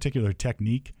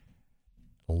technique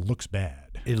looks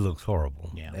bad. It looks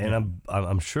horrible. Yeah. And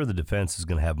I'm sure the defense is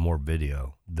going to have more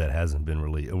video that hasn't been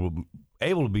released. It will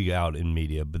able to be out in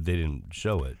media, but they didn't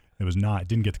show it. It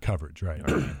didn't get the coverage, right?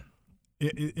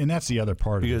 And that's the other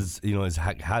part because, of it. Is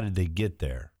how did they get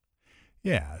there?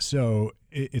 Yeah, so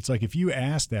it's like if you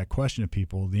ask that question of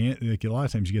people, a lot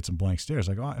of times you get some blank stares.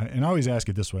 Like, and I always ask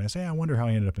it this way. I say, I wonder how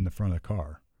he ended up in the front of the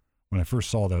car. When I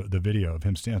first saw the video of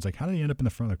him standing, it's like, how did he end up in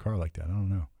the front of the car like that? I don't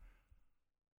know.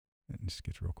 And it just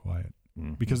gets real quiet.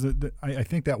 Mm-hmm. Because I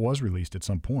think that was released at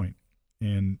some point,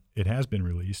 and it has been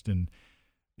released, and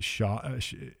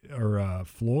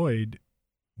Floyd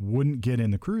wouldn't get in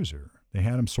the cruiser. They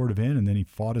had him sort of in, and then he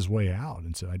fought his way out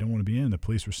and said, I don't want to be in. And the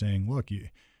police were saying, look,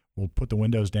 we'll put the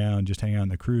windows down, just hang out in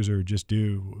the cruiser, just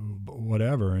do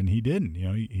whatever. And he didn't.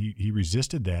 He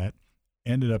resisted that,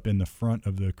 ended up in the front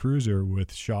of the cruiser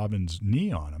with Chauvin's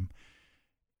knee on him.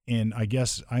 And I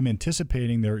guess I'm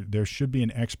anticipating there should be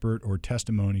an expert or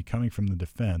testimony coming from the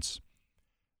defense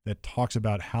that talks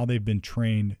about how they've been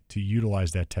trained to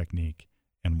utilize that technique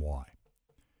and why.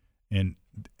 And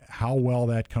how well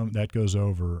that goes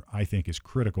over, I think, is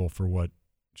critical for what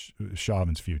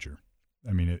Chauvin's future.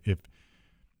 I mean,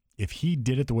 if he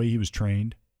did it the way he was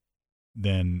trained,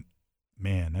 then,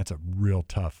 man, that's a real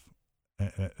tough.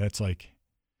 It's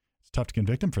tough to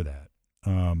convict him for that.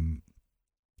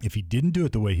 If he didn't do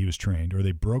it the way he was trained, or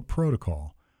they broke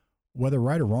protocol, whether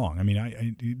right or wrong. I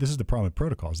mean, this is the problem with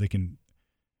protocols. They can,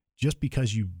 just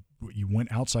because you you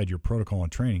went outside your protocol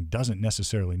and training doesn't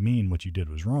necessarily mean what you did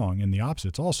was wrong. And the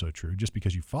opposite's also true. Just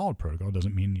because you followed protocol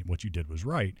doesn't mean what you did was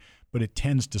right, but it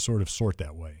tends to sort of sort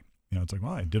that way. It's like,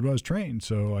 well, I did what I was trained,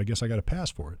 so I guess I got a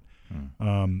pass for it.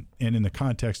 And in the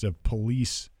context of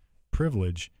police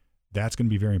privilege, that's going to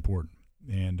be very important.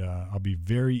 And I'll be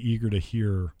very eager to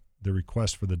hear the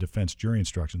request for the defense jury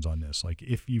instructions on this. Like,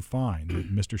 if you find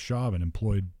that Mr. Chauvin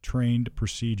employed trained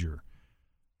procedure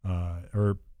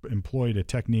or employed a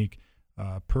technique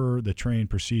per the trained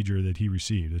procedure that he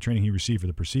received, the training he received for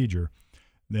the procedure,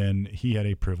 then he had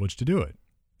a privilege to do it.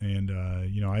 And,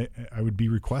 I would be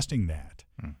requesting that.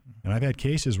 And I've had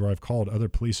cases where I've called other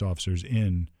police officers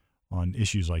in on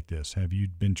issues like this. Have you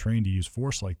been trained to use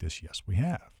force like this? Yes, we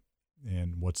have.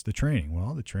 And what's the training?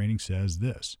 Well, the training says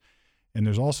this. And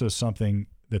there's also something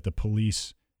that the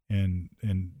police and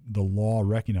the law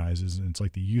recognizes, and it's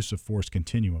like the use of force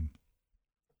continuum.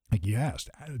 Like you asked,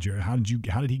 Jared, how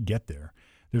did he get there?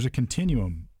 There's a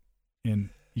continuum, and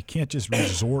you can't just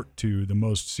resort to the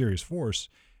most serious force.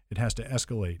 It has to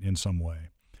escalate in some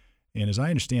way. And as I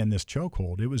understand this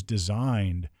chokehold, it was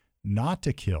designed not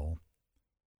to kill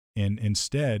and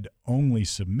instead only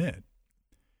submit.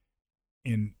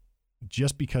 And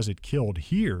just because it killed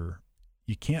here,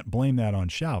 you can't blame that on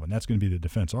Chauvin. That's going to be the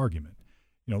defense argument.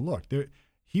 Look,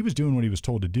 he was doing what he was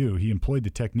told to do. He employed the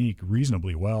technique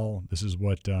reasonably well. This is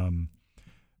what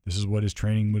his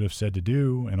training would have said to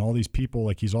do. And all these people,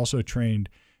 like, he's also trained,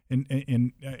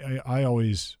 and I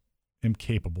always am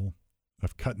capable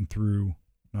of cutting through,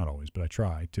 not always, but I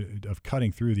try of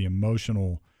cutting through the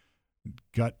emotional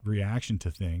gut reaction to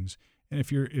things. And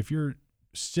if you're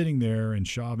sitting there in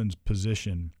Chauvin's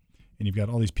position and you've got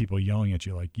all these people yelling at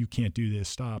you like, you can't do this,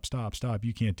 stop,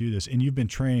 you can't do this, and you've been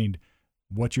trained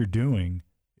what you're doing,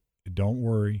 don't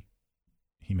worry,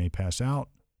 he may pass out,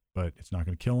 but it's not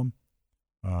going to kill him.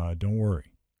 Don't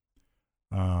worry.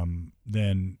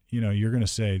 Then, you're going to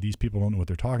say, these people don't know what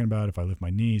they're talking about. If I lift my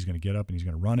knee, he's going to get up and he's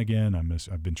going to run again.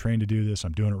 I've been trained to do this.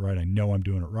 I'm doing it right. I know I'm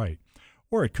doing it right.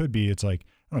 Or it could be, it's like,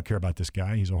 I don't care about this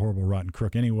guy. He's a horrible, rotten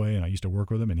crook anyway, and I used to work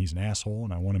with him, and he's an asshole,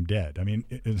 and I want him dead. I mean,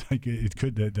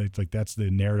 it's like that's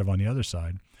the narrative on the other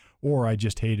side. Or I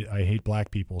hate black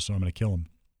people, so I'm going to kill him,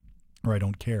 or I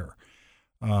don't care.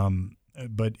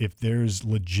 But if there's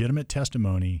legitimate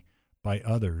testimony by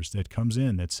others that comes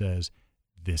in that says,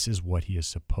 this is what he is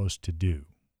supposed to do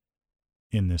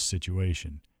in this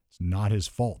situation, it's not his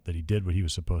fault that he did what he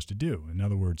was supposed to do. In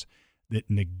other words, that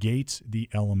negates the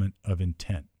element of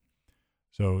intent.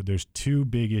 So there's two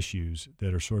big issues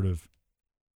that are sort of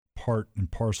part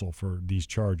and parcel for these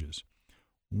charges.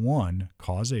 One,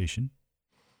 causation.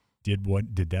 Did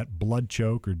that blood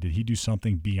choke, or did he do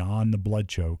something beyond the blood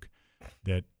choke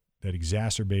that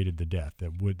exacerbated the death?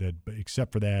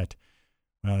 Except for that,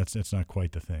 that's not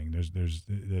quite the thing. There's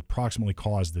that approximately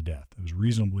caused the death. It was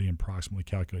reasonably and approximately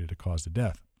calculated to cause the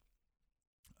death.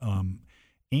 And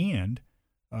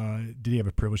did he have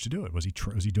a privilege to do it? Was he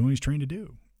doing what he's trained to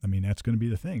do? I mean, that's going to be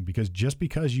the thing, because just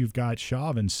because you've got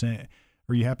Chauvin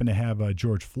or you happen to have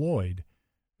George Floyd,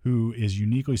 who is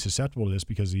uniquely susceptible to this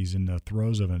because he's in the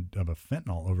throes of a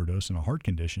fentanyl overdose and a heart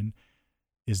condition,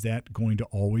 is that going to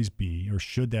always be, or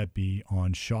should that be,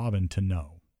 on Chauvin to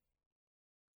know?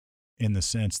 In the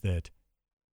sense that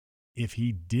if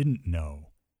he didn't know,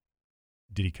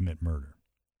 did he commit murder?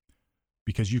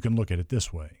 Because you can look at it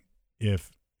this way.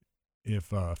 If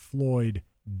Floyd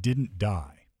didn't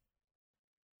die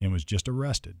and was just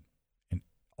arrested, and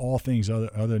all things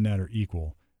other than that are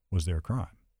equal, was there a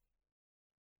crime?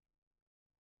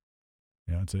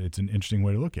 It's an interesting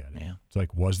way to look at it. Yeah. It's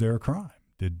like, was there a crime?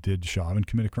 Did Chauvin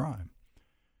commit a crime?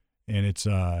 And it's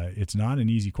not an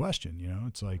easy question.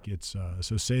 It's like,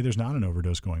 so say there's not an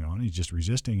overdose going on. He's just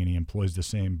resisting, and he employs the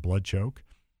same blood choke,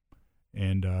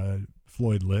 and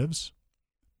Floyd lives.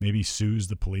 Maybe he sues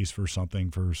the police for some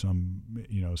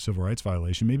civil rights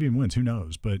violation. Maybe he wins. Who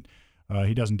knows? But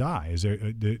he doesn't die. Is there?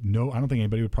 No, I don't think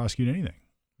anybody would prosecute anything.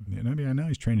 I know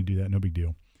he's trained to do that. No big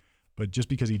deal. But just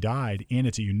because he died, and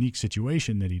it's a unique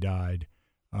situation that he died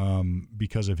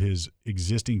because of his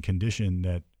existing condition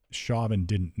that Chauvin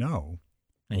didn't know.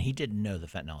 And he didn't know the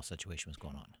fentanyl situation was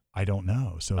going on. I don't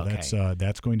know. So okay.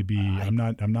 That's going to be. I'm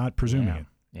not presuming it.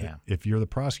 Yeah. If you're the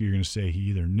prosecutor, you're going to say he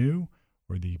either knew,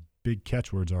 or the big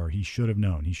catchwords are he should have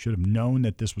known. He should have known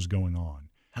that this was going on.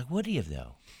 How would he have,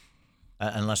 though?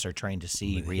 Unless they're trained to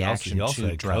see reaction he also to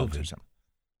had drugs COVID. or something.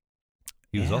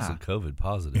 He was also COVID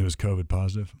positive. He was COVID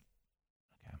positive.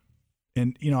 Okay.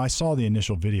 And, I saw the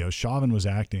initial video. Chauvin was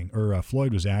acting, or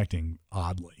Floyd was acting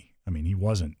oddly. I mean, he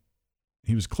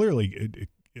was clearly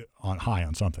high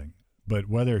on something, But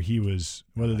whether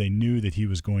they knew that he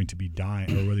was going to be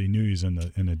dying, or whether he knew he was in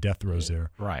the death throes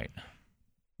there, Right.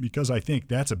 because I think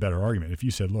that's a better argument. If you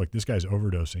said, "Look, this guy's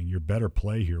overdosing," your better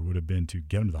play here would have been to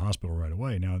get him to the hospital right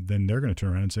away. Now, then they're going to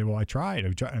turn around and say, "Well, I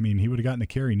tried. I mean, he would have gotten the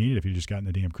care he needed if he just got in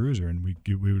the damn cruiser, and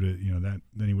we would have,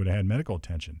 then he would have had medical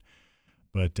attention."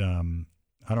 But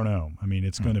I don't know. I mean,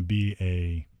 it's going to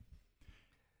be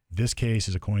this case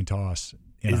is a coin toss.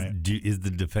 Is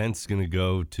the defense going to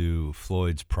go to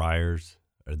Floyd's priors?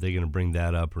 Are they going to bring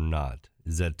that up or not?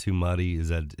 Is that too muddy? Is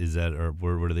that or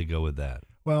where do they go with that?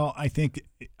 Well, I think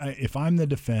if I'm the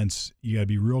defense, you got to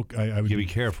be real. I would be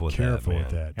careful with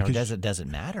that. Or does it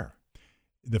matter?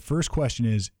 The first question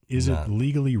is it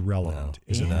legally relevant?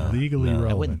 No. Is it legally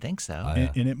relevant? I wouldn't think so.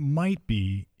 And it might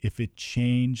be if it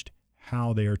changed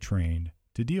how they are trained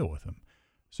to deal with them.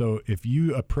 So if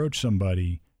you approach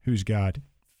somebody who's got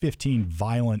 15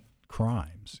 violent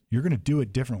crimes, you're going to do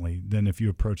it differently than if you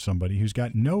approach somebody who's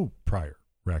got no prior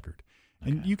record.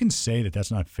 Okay. And you can say that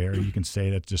that's not fair. You can say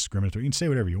that's discriminatory. You can say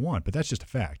whatever you want, but that's just a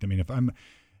fact. I mean, I'm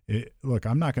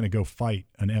not going to go fight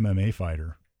an MMA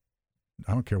fighter.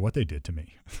 I don't care what they did to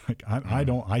me. Like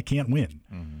I can't win.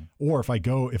 Mm-hmm. Or if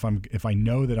I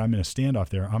know that I'm in a standoff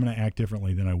there, I'm going to act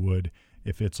differently than I would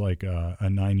if it's like a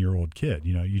 9-year-old kid.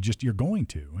 You're going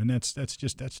to, and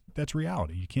that's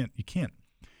reality.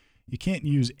 You can't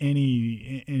use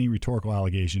any rhetorical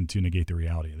allegation to negate the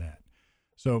reality of that.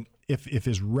 So if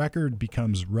his record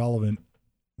becomes relevant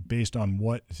based on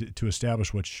to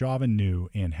establish what Chauvin knew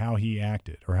and how he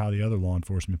acted, or how the other law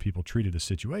enforcement people treated the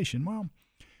situation, well,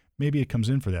 maybe it comes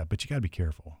in for that. But you got to be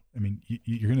careful. I mean,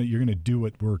 you're gonna do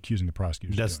what we're accusing the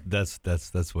prosecutors of doing. That's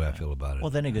the way I feel about it. Well,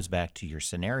 then it goes back to your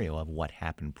scenario of what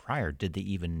happened prior. Did they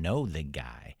even know the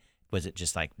guy? Was it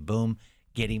just like boom?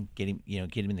 Get him, get him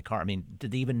in the car. I mean,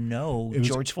 did they even know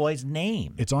George Floyd's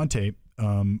name? It's on tape.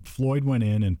 Floyd went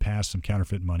in and passed some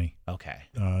counterfeit money. Okay.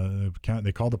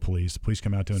 They called the police. The police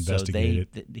come out to investigate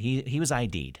it. He was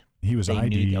ID'd. He was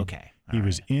ID'd. Okay. He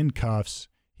was in cuffs.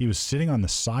 He was sitting on the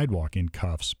sidewalk in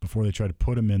cuffs before they tried to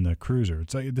put him in the cruiser.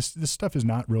 It's like this stuff is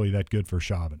not really that good for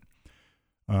Chauvin,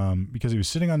 because he was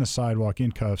sitting on the sidewalk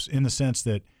in cuffs, in the sense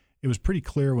that it was pretty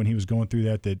clear when he was going through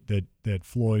that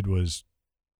Floyd was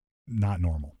not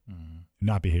normal,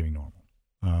 not behaving normal.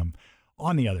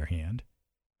 On the other hand,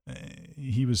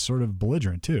 he was sort of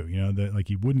belligerent too. Like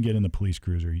he wouldn't get in the police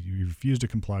cruiser. He refused to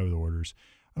comply with orders.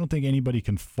 I don't think anybody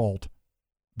can fault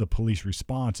the police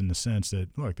response in the sense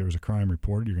that, look, there was a crime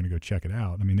reported, you're going to go check it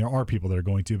out. I mean, there are people that are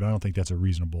going to, but I don't think that's a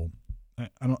reasonable. I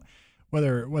don't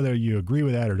whether you agree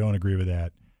with that or don't agree with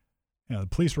that. The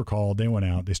police were called. They went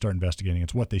out. They start investigating.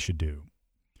 It's what they should do.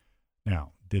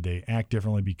 Now, did they act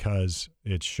differently because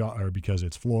it's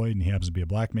Floyd and he happens to be a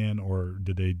black man, or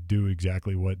did they do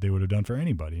exactly what they would have done for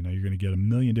anybody? You're going to get a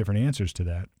million different answers to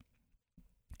that,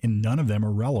 and none of them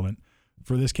are relevant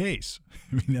for this case.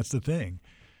 I mean, that's the thing.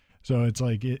 So it's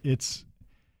like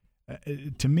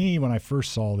to me, when I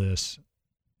first saw this,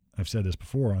 I've said this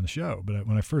before on the show, but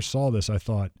when I first saw this, I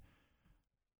thought,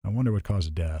 I wonder what caused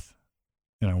the death,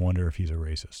 and I wonder if he's a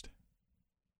racist,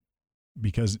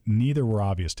 because neither were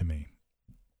obvious to me.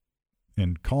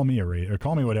 And call me a racist or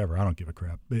call me whatever, I don't give a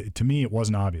crap. But to me, it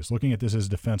wasn't obvious. Looking at this as a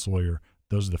defense lawyer,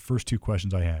 those are the first two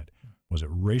questions I had. Was it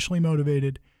racially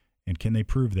motivated, and can they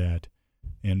prove that?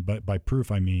 And by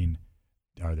proof, I mean,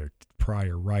 are there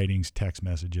prior writings, text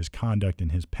messages, conduct in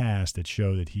his past that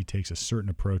show that he takes a certain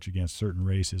approach against certain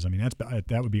races? I mean,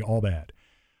 that would be all bad.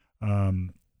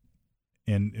 And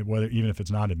even if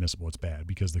it's not admissible, it's bad,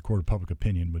 because the court of public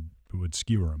opinion would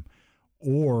skewer him.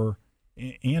 Or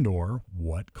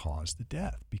what caused the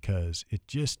death? Because it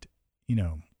just,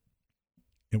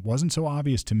 it wasn't so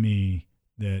obvious to me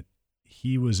that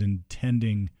he was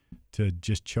intending to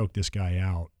just choke this guy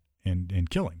out and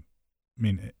kill him. I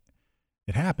mean,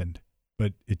 it happened,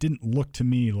 but it didn't look to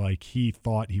me like he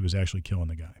thought he was actually killing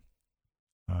the guy.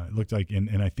 It looked like,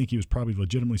 and I think he was probably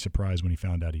legitimately surprised when he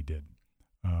found out he did.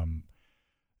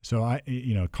 So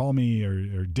call me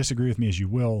or disagree with me as you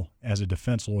will. As a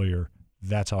defense lawyer,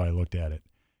 that's how I looked at it.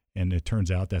 And it turns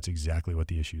out that's exactly what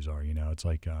the issues are. It's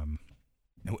like.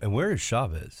 And where is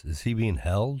Chavez? Is he being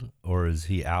held, or is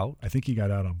he out? I think he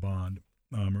got out on bond,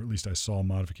 or at least I saw a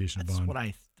modification of bond. That's what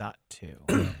I thought too.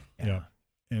 Yeah.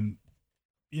 And,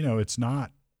 it's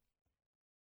not.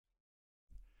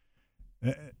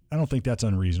 I don't think that's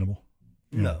unreasonable.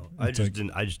 No, I just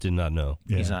did not know.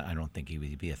 Yeah. He's not. I don't think he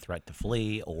would be a threat to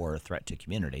flee or a threat to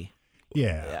community.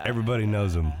 Yeah. Everybody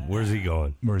knows him. Where's he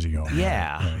going?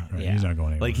 Yeah. Right. He's not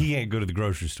going anywhere. Like, he can't go to the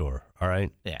grocery store, all right?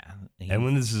 Yeah. And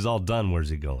when this is all done, where's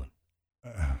he going?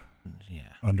 Yeah.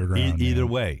 underground. Either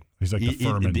man. way. He's like the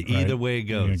Furman. Either right? way it He's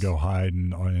gonna goes. go hide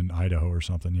in Idaho or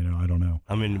something. I don't know.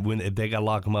 I mean, if they got to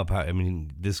lock him up,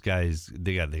 this guy's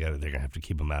they're gonna have to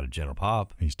keep him out of General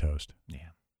Pop. He's toast. Yeah.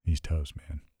 He's toast,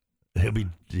 man.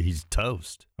 He's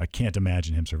toast. I can't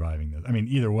imagine him surviving this. I mean,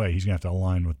 either way, he's gonna have to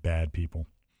align with bad people.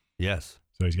 Yes.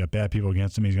 So he's got bad people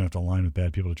against him. He's gonna have to align with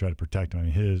bad people to try to protect him. I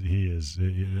mean,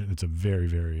 it's a very,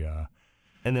 very.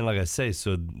 And then, like I say,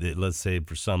 let's say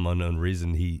for some unknown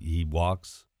reason he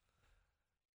walks.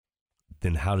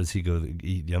 Then how does he go?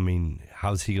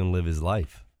 How's he going to live his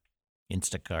life?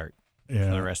 Instacart for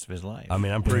Yeah. the rest of his life. I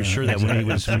mean, I'm pretty sure that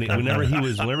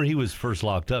whenever he was first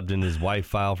locked up, didn't his wife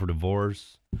file for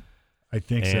divorce? I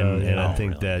think And, so. and I Yeah.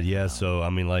 think that So I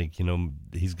mean,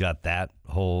 he's got that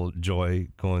whole joy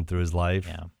going through his life.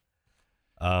 yeah.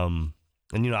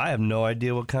 And I have no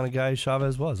idea what kind of guy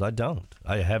Chavez was. I don't.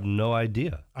 I have no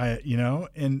idea.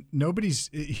 And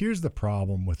here's the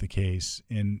problem with the case,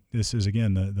 and this is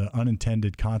again the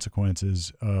unintended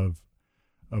consequences of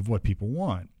what people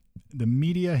want. The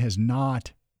media has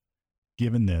not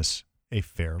given this a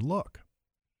fair look,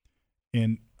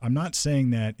 and I'm not saying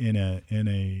that in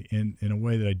a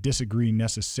way that I disagree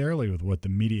necessarily with what the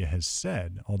media has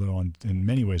said, although in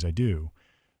many ways I do,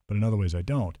 but in other ways I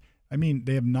don't. I mean,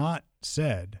 they have not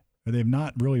said, or they've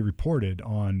not really reported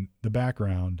on the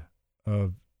background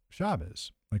of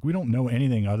Chavez. Like, we don't know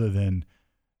anything other than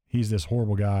he's this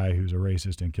horrible guy who's a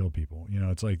racist and killed people.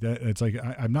 It's like that. It's like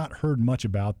I've not heard much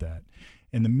about that,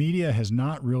 and the media has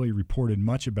not really reported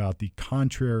much about the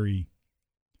contrary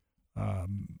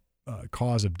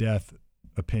cause of death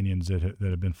opinions that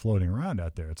have been floating around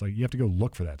out there. It's like you have to go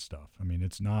look for that stuff. I mean,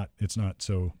 it's not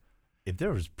so. If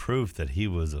there was proof that he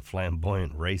was a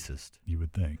flamboyant racist, You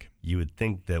would think.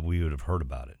 that we would have heard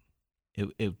about it.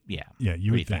 Yeah. Yeah, you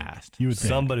pretty would think. fast. You would think.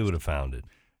 Somebody would have found it.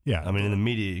 Yeah. I mean, in the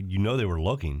media, they were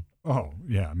looking Oh,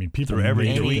 yeah. I mean, people through every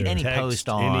made tweet, their- any text, post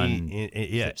on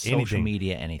social anything.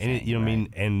 media, anything. Right? right?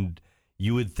 And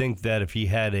you would think that if he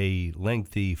had a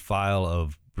lengthy file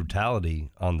of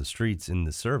brutality on the streets in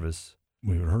the service,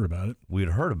 we would have heard about it. we'd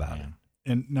have heard about Yeah. it.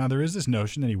 And now there is this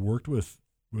notion that he worked with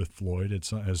Floyd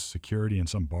as security in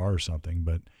some bar or something,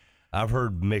 but I've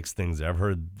heard mixed things. I've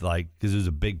heard because it was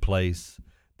a big place,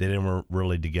 they weren't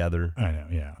really together. I know,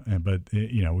 yeah. But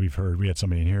we had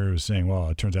somebody in here who was saying, well,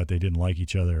 it turns out they didn't like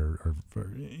each other,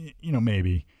 or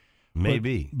maybe.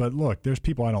 Maybe. But look, there's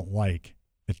people I don't like.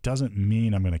 It doesn't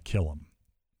mean I'm going to kill them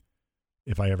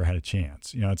if I ever had a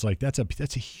chance. It's like that's a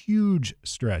huge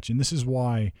stretch, and this is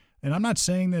why. And I'm not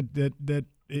saying that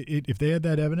if they had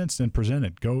that evidence, then present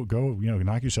it. Go,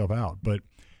 knock yourself out. But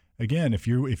again, if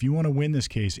you want to win this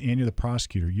case and you're the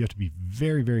prosecutor, you have to be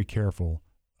very, very careful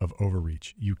of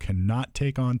overreach. You cannot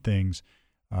take on things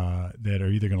that are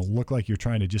either going to look like you're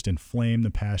trying to just inflame the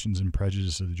passions and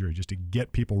prejudices of the jury, just to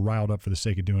get people riled up for the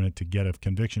sake of doing it, to get a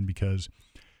conviction, because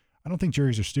I don't think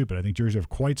juries are stupid. I think juries are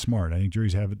quite smart. I think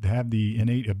juries have the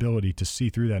innate ability to see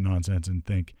through that nonsense and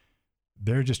think,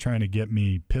 they're just trying to get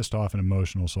me pissed off and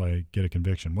emotional so I get a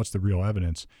conviction. What's the real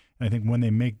evidence? And I think when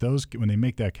they make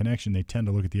that connection, they tend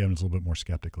to look at the evidence a little bit more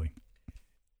skeptically.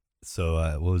 So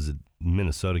what was it?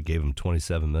 Minnesota gave him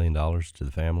 $27 million to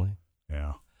the family.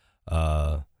 Yeah.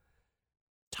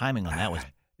 Timing on that was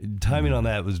Timing on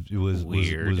that was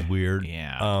weird. Was weird.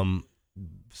 Yeah.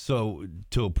 So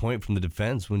to a point from the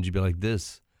defense, wouldn't you be like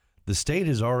this? The state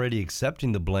is already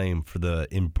accepting the blame for the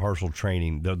impartial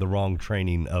training, the wrong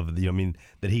training of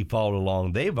that he followed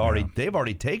along. They've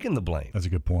already taken the blame. That's a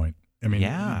good point. I mean,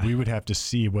 Yeah. we would have to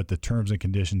see what the terms and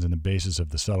conditions and the basis of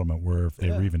the settlement were if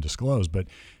they were even disclosed. But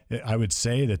I would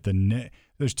say that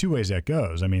there's two ways that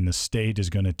goes. I mean, the state is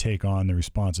going to take on the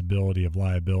responsibility of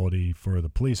liability for the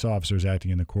police officers acting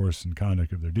in the course and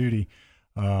conduct of their duty.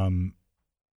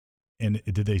 And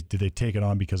did they take it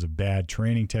on because of bad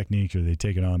training techniques, or did they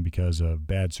take it on because of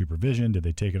bad supervision? Did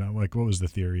they take it on, what was the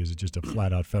theory? Is it just a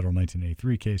flat out federal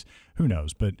 1983 case? Who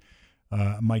knows? But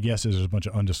my guess is there's a bunch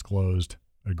of undisclosed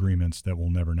agreements that we'll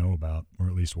never know about, or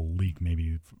at least will leak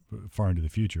maybe far into the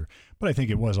future. But I think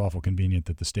it was awful convenient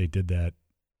that the state did that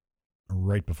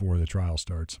right before the trial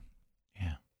starts.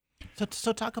 Yeah.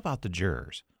 So talk about the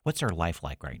jurors. What's their life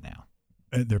like right now?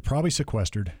 They're probably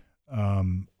sequestered.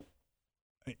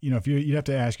 If you'd have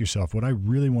to ask yourself, would I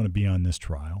really want to be on this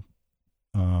trial?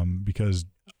 Because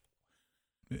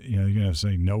you're going to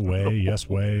say no way, yes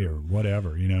way, or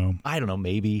whatever. I don't know,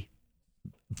 maybe,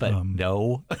 but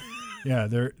no. Yeah,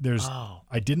 there's. Oh.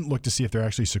 I didn't look to see if they're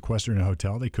actually sequestered in a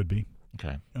hotel. They could be.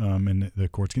 Okay. And the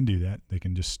courts can do that. They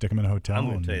can just stick them in a hotel. I'm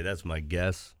going to tell you, that's my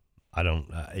guess. I don't.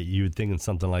 You would think in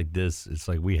something like this, it's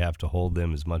like we have to hold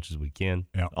them as much as we can.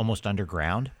 Almost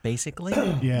underground, basically.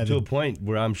 Yeah, to a point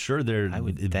where I'm sure they're. I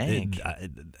would think.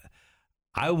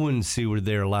 I wouldn't see where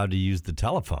they're allowed to use the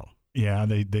telephone. Yeah,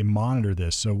 they monitor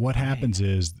this. So what happens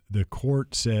is the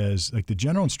court says, like the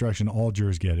general instruction all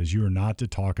jurors get is you are not to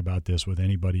talk about this with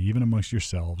anybody, even amongst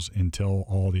yourselves, until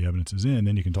all the evidence is in.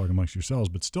 Then you can talk amongst yourselves,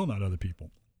 but still not other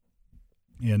people.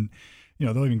 And,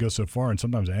 they'll even go so far, and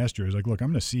sometimes I ask jurors, like, look, I'm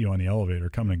going to see you on the elevator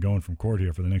coming and going from court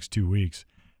here for the next 2 weeks.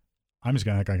 I'm just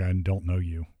going to act like I don't know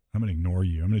you. I'm going to ignore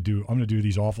you. I'm going to do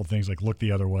these awful things like look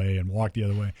the other way and walk the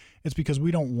other way. It's because we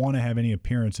don't want to have any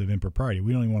appearance of impropriety.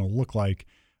 We don't even want to look like,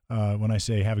 when I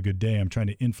say have a good day, I'm trying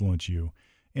to influence you.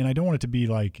 And I don't want it to be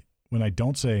like when I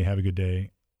don't say have a good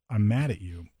day, I'm mad at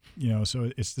you.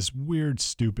 So it's this weird,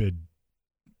 stupid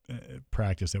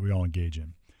practice that we all engage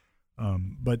in.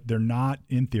 But they're not,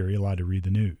 in theory, allowed to read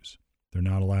the news. They're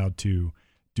not allowed to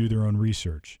do their own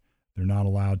research. They're not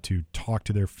allowed to talk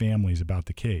to their families about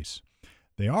the case.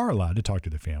 They are allowed to talk to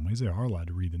their families. They are allowed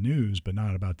to read the news, but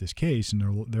not about this case.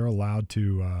 And they're allowed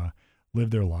to live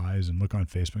their lives and look on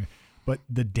Facebook. But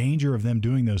the danger of them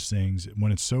doing those things,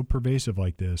 when it's so pervasive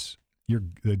like this,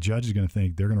 the judge is going to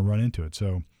think they're going to run into it.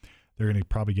 So they're going to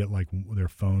probably get like their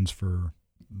phones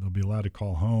they'll be allowed to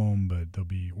call home, but they'll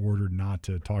be ordered not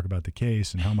to talk about the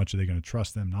case. And how much are they going to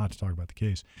trust them not to talk about the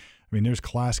case? I mean, there's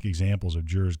classic examples of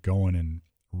jurors going and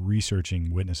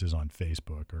researching witnesses on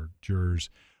Facebook, or jurors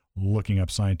looking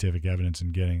up scientific evidence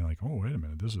and getting like, oh, wait a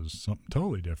minute, this is something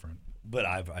totally different. But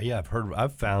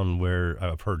I've found where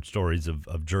I've heard stories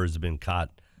of jurors have been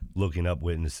caught looking up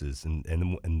witnesses, and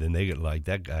then they get like,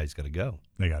 that guy's got to go.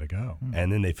 They got to go.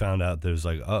 And then they found out there's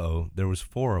like, there was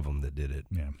 4 of them that did it.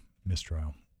 Yeah,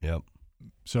 mistrial. Yep.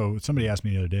 So somebody asked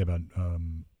me the other day about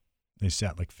they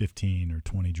sat like 15 or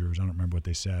 20 jurors. I don't remember what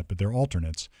they sat, but they're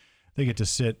alternates. They get to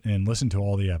sit and listen to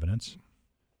all the evidence,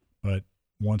 but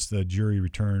once the jury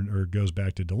goes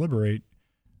back to deliberate,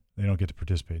 they don't get to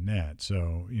participate in that.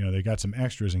 So, they got some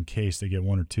extras in case they get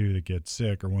 1 or 2 that get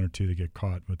sick, or 1 or 2 that get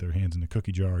caught with their hands in the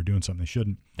cookie jar or doing something they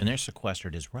shouldn't. And they're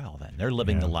sequestered as well then. They're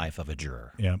living the life of a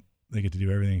juror. Yeah. They get to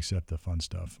do everything except the fun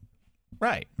stuff.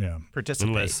 Right. Yeah.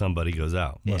 Participate. Unless somebody goes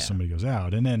out. Somebody goes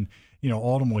out. And then,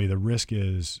 ultimately the risk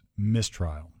is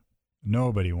mistrial.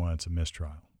 Nobody wants a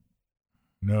mistrial.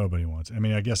 Nobody wants. I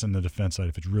mean, I guess on the defense side,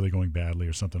 if it's really going badly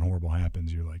or something horrible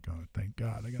happens, you're like, oh, thank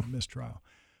God, I got a mistrial.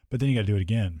 But then you got to do it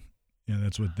again.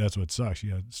 That's what sucks.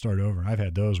 You got to start over. I've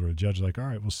had those where the judge is like, all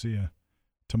right, we'll see you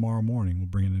tomorrow morning. We'll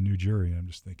bring in a new jury. And I'm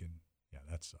just thinking, yeah,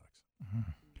 that sucks.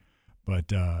 Mm-hmm.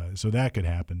 But so that could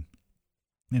happen.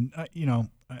 And,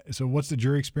 so what's the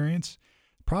jury experience?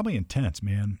 Probably intense,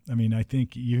 man. I mean, I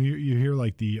think you hear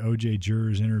like the OJ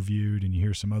jurors interviewed, and you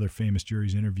hear some other famous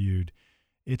juries interviewed.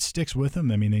 It sticks with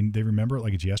them. I mean, they remember it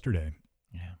like it's yesterday.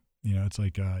 Yeah. It's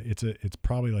like it's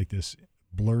probably like this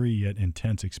blurry yet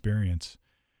intense experience,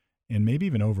 and maybe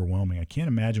even overwhelming. I can't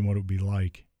imagine what it would be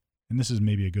like. And this is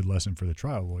maybe a good lesson for the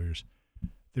trial lawyers.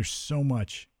 There's so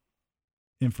much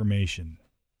information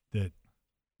that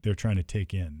they're trying to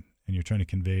take in, and you're trying to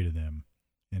convey to them.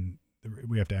 And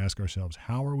we have to ask ourselves,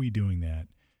 how are we doing that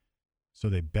so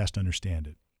they best understand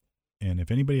it? And if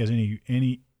anybody has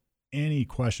any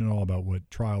question at all about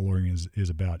what trial lawyering is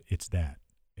about, it's that.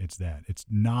 It's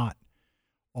not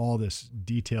all this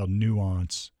detailed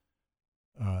nuance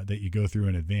that you go through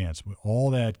in advance. All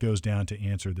that goes down to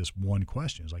answer this one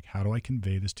question. It's like, how do I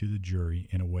convey this to the jury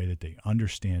in a way that they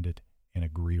understand it and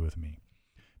agree with me?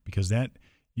 Because that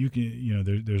you can,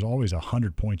 there's always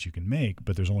 100 points you can make,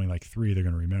 but there's only like 3 they're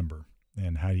going to remember.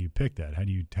 And how do you pick that? How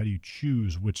do you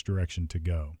choose which direction to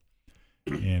go?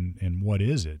 And what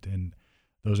is it? And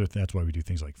that's why we do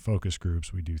things like focus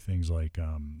groups. We do things like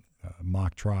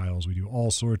mock trials. We do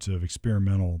all sorts of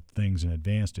experimental things in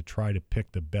advance to try to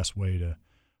pick the best way to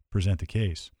present the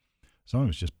case. Some of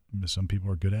it's just some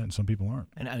people are good at it and some people aren't.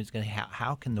 And I was going to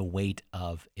how can the weight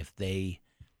of, if they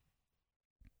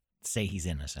say he's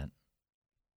innocent,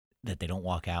 that they don't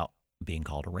walk out being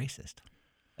called a racist?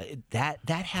 That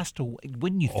has to,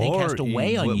 wouldn't you think, has to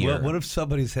weigh on you? What if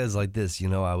somebody says like this,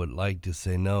 I would like to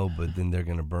say no, but then they're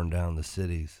going to burn down the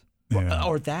cities. Yeah.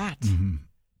 Or that. Mm-hmm.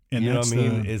 And you know what I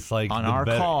mean? It's like on our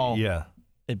call, yeah,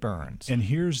 it burns. And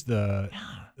here's the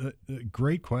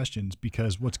great questions,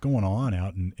 because what's going on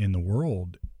out in the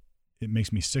world, it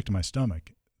makes me sick to my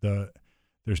stomach.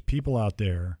 There's people out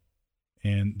there,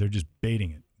 and they're just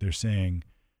baiting it. They're saying,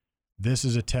 this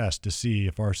is a test to see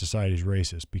if our society is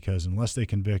racist, because unless they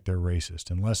convict, they're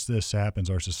racist. Unless this happens,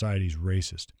 our society is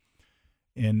racist.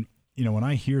 And, when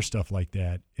I hear stuff like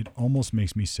that, it almost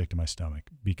makes me sick to my stomach,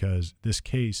 because this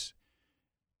case,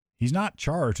 he's not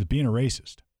charged with being a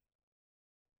racist.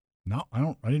 No,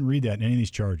 I didn't read that in any of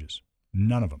these charges.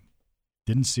 None of them.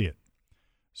 Didn't see it.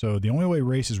 So the only way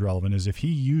race is relevant is if he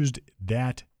used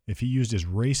his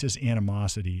racist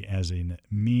animosity as a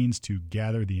means to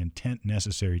gather the intent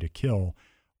necessary to kill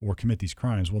or commit these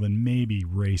crimes, well, then maybe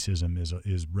racism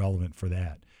is relevant for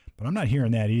that. But I'm not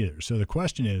hearing that either. So the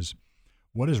question is,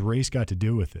 what has race got to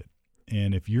do with it?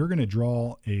 And if you're going to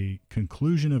draw a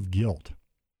conclusion of guilt,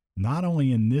 not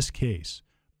only in this case,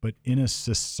 but in a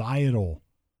societal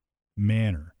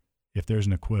manner, if there's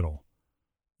an acquittal,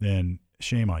 then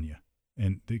shame on you.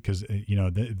 And because,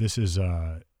 this is,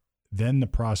 then the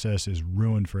process is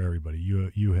ruined for everybody.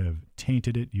 You have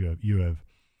tainted it. You have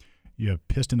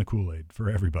pissed in the Kool-Aid for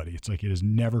everybody. It's like it is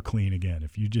never clean again.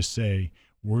 If you just say,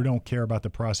 we don't care about the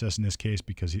process in this case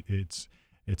because it's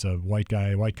a white guy,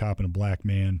 a white cop, and a black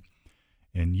man,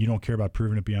 and you don't care about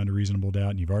proving it beyond a reasonable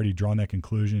doubt, and you've already drawn that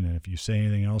conclusion, and if you say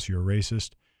anything else, you're a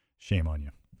racist, shame on you.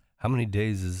 How many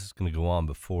days is this going to go on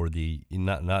before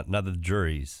not the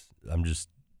juries? I'm just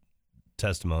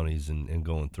testimonies and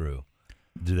going through.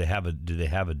 Do they have a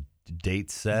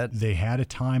date set? They had a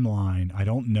timeline. I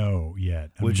don't know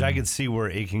yet. I could see where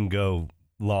it can go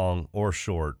long or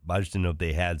short, but I just didn't know if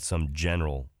they had some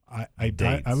general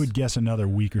dates. I would guess another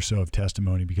week or so of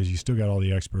testimony because you still got all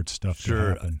the expert stuff to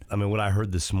happen. I mean, what I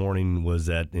heard this morning was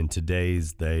that in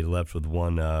today's, they left with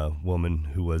one woman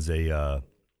who was a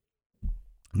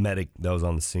medic that was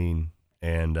on the scene,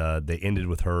 and they ended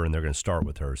with her, and they're going to start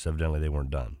with her. So evidently they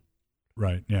weren't done.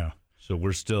 Right, yeah. So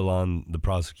we're still on the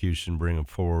prosecution, bringing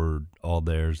forward all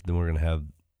theirs. Then we're going to have,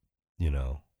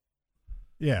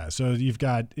 Yeah, so you've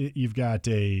got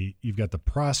the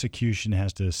prosecution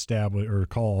has to establish or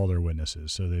call all their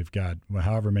witnesses. So they've got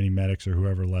however many medics or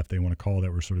whoever left they want to call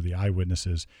that were sort of the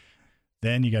eyewitnesses.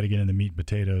 Then you got to get into the meat and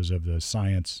potatoes of the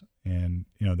science, and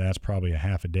that's probably a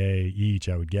half a day each,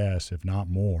 I would guess, if not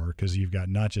more, because you've got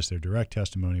not just their direct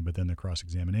testimony, but then the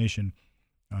cross-examination.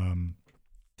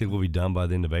 Think we'll be done by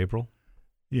the end of April?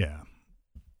 Yeah,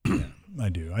 I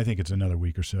do. I think it's another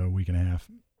week or so, week and a half.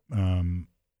 And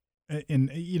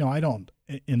I don't,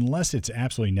 unless it's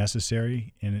absolutely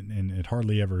necessary, and it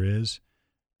hardly ever is,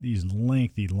 these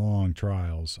lengthy, long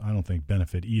trials, I don't think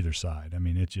benefit either side. I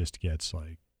mean, it just gets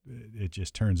it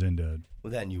just turns into.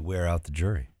 Well, then you wear out the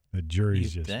jury. The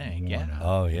jury's just worn out.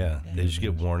 Oh yeah, they just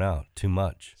get worn out. Too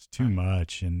much. It's too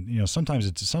much, and sometimes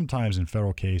in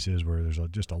federal cases where there's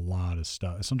just a lot of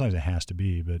stuff. Sometimes it has to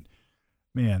be, but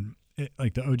man.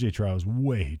 Like the OJ trial was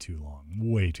way too long.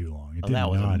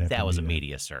 That was a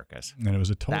media circus, and it was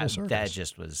a total circus. That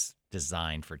just was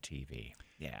designed for TV.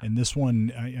 Yeah. And this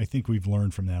one, I think we've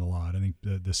learned from that a lot. I think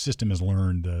the system has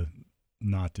learned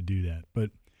not to do that.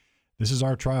 But this is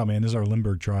our trial, man. This is our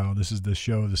Lindbergh trial. This is the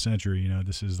show of the century.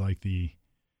 This is this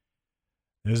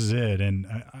is it. And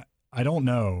I don't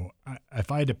know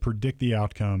if I had to predict the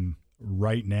outcome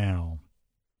right now.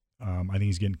 I think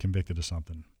he's getting convicted of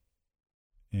something.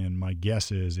 And my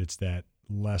guess is it's that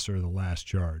lesser the last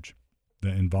charge, the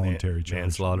involuntary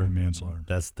charge. Manslaughter.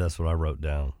 That's what I wrote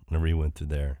down whenever he went through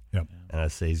there. Yep. And I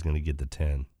say he's going to get the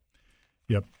 10.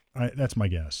 Yep. That's my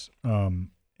guess. And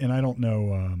I don't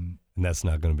know. And that's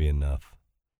not going to be enough.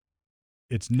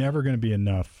 It's never going to be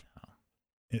enough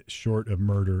short of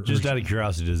murder. Just out of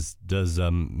curiosity, does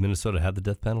Minnesota have the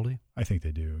death penalty? I think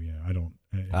they do, yeah. I don't.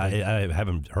 I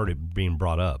haven't heard it being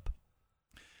brought up.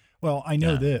 Well, I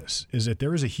know this, is that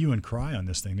there was a hue and cry on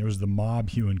this thing. There was the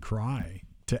mob hue and cry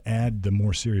to add the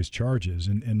more serious charges.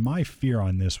 And my fear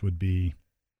on this would be,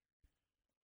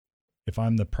 if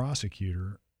I'm the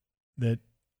prosecutor, that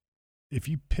if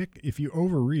you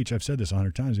overreach, I've said this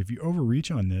 100 times, if you overreach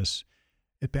on this,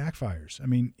 it backfires. I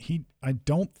mean, I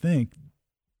don't think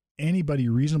anybody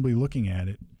reasonably looking at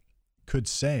it could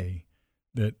say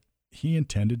that he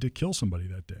intended to kill somebody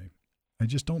that day. I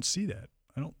just don't see that.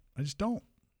 I just don't.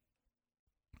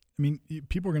 I mean,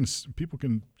 people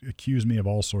can accuse me of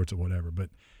all sorts of whatever,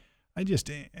 but I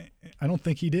don't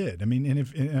think he did. I mean,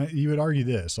 and you would argue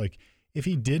this, like, if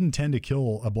he did intend to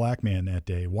kill a black man that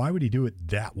day, why would he do it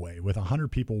that way with 100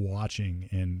 people watching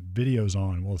and videos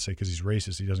on? Well, let's say because he's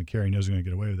racist, he doesn't care, he knows he's going to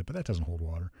get away with it, but that doesn't hold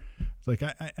water. It's like,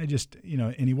 I just,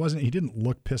 and he didn't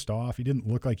look pissed off. He didn't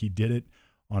look like he did it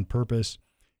on purpose.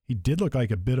 He did look like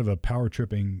a bit of a power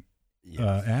tripping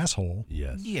asshole.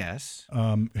 Yes.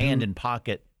 Hand in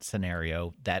pocket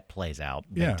scenario that plays out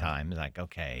big time. It's like,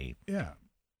 okay. Yeah.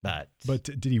 But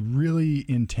did he really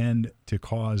intend to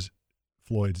cause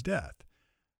Floyd's death?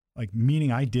 Like,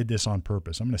 meaning I did this on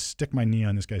purpose. I'm going to stick my knee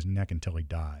on this guy's neck until he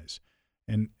dies.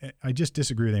 And I just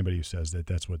disagree with anybody who says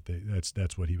that's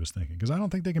what he was thinking, because I don't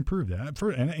think they can prove that.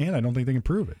 And I don't think they can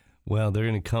prove it. Well, they're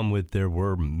going to come with, there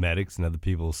were medics and other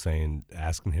people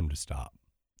asking him to stop.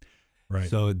 Right.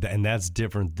 So, and that's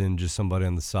different than just somebody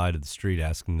on the side of the street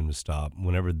asking them to stop.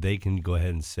 Whenever they can go ahead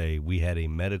and say, we had a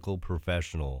medical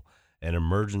professional, an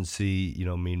emergency,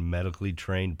 medically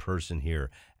trained person here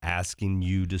asking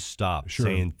you to stop, Sure.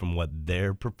 saying from what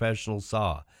their professional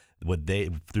saw,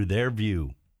 through their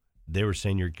view, they were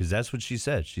saying because that's what she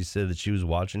said. She said that she was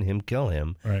watching him kill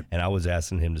him, Right. and I was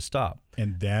asking him to stop.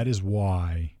 And that is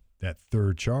why that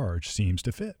third charge seems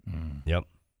to fit. Yep.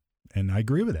 And I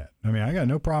agree with that. I mean, I got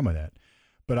no problem with that.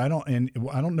 But I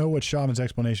don't know what Chauvin's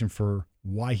explanation for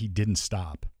why he didn't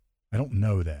stop. I don't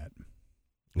know that.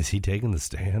 Is he taking the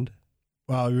stand?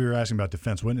 Well, we were asking about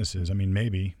defense witnesses. I mean,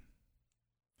 maybe.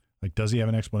 Like, does he have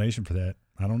an explanation for that?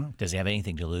 I don't know. Does he have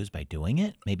anything to lose by doing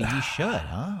it? Maybe he should,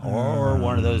 huh? Or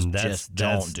one of those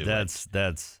don't do it.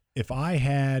 That's If I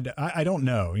had, I don't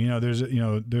know.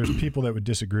 There's people that would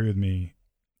disagree with me.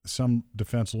 Some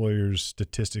defense lawyers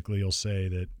statistically will say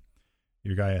that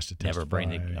your guy has to testify.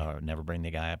 Never bring the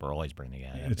guy up, or always bring the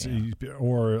guy up. It's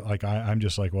or like I'm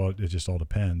just like, well, it just all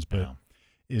depends. But Yeah.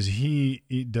 is he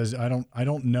does I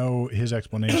don't know his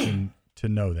explanation to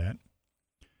know that.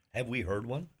 Have we heard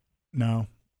one? No,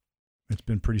 it's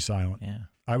been pretty silent. Yeah.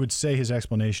 I would say his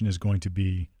explanation is going to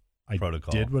be, I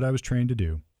Protocol. did what I was trained to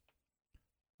do.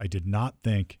 I did not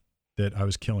think that I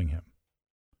was killing him.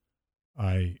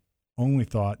 I only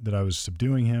thought that I was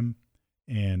subduing him.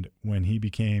 And when he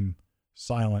became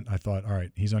silent, I thought, all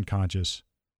right, he's unconscious.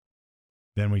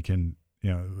 Then we can,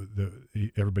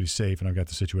 everybody's safe and I've got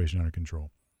the situation under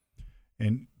control.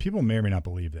 And people may or may not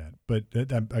believe that, but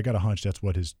I got a hunch that's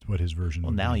what his version.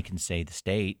 Well, would now be. he can say the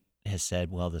state has said,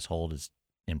 well, this hold is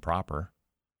improper,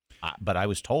 but I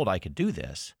was told I could do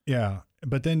this. Yeah,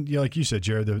 but then, like you said,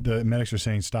 Jared, the medics are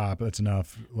saying, stop, that's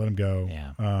enough, let him go.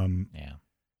 Yeah.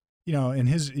 Yeah. And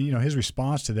his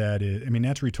response to that is, I mean,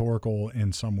 that's rhetorical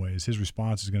in some ways. His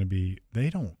response is going to be,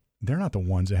 they're not the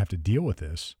ones that have to deal with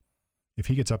this if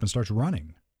he gets up and starts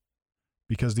running,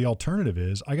 because the alternative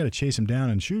is I got to chase him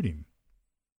down and shoot him.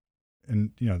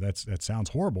 And, that sounds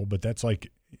horrible, but that's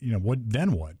like,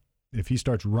 then what? If he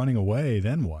starts running away,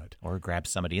 then what? Or grab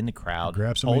somebody in the crowd,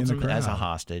 holds him as a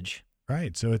hostage.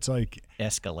 Right. So it's like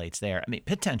escalates there. I mean,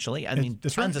 potentially.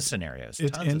 Tons of scenarios.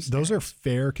 Those are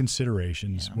fair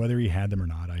considerations. Yeah. Whether he had them or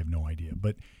not, I have no idea.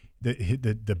 But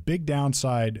the big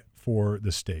downside for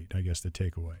the state, I guess, the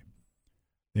takeaway,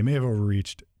 they may have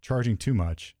overreached, charging too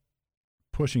much,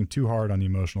 pushing too hard on the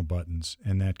emotional buttons,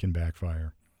 and that can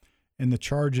backfire. And the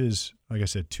charges, like I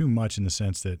said, too much in the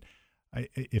sense that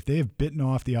if they have bitten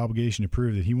off the obligation to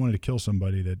prove that he wanted to kill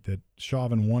somebody that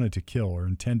Chauvin wanted to kill or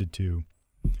intended to,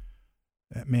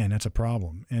 man, that's a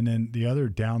problem. And then the other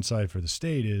downside for the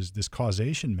state is this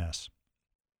causation mess.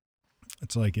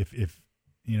 It's like if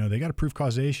they got to prove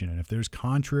causation, and if there's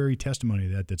contrary testimony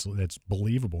that's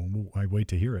believable, and I wait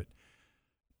to hear it,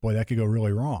 boy, that could go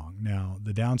really wrong. Now,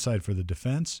 the downside for the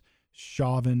defense,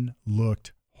 Chauvin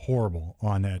looked horrible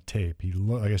on that tape. He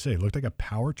looked, like I say, looked like a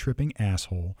power tripping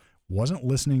asshole. Wasn't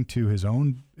listening to his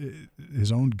own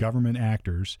government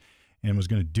actors, and was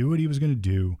going to do what he was going to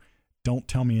do. Don't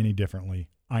tell me any differently.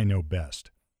 I know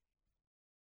best.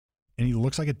 And he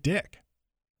looks like a dick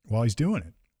while he's doing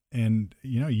it. And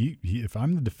if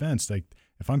I'm the defense, like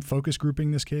if I'm focus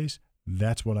grouping this case,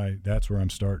 that's where I'm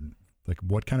starting. Like,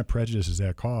 what kind of prejudice does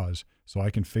that cause, so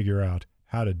I can figure out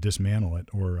how to dismantle it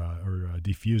or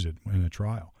defuse it in a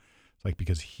trial. It's like,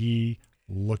 because he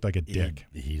looked like a dick.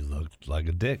 He looked like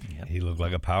a dick. Yep. He looked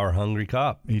like a power hungry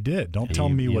cop. He did. Don't tell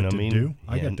me what to do.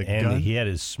 I got the gun. And he had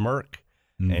his smirk,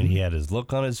 Mm-hmm. and he had his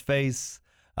look on his face.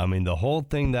 I mean, the whole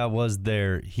thing that was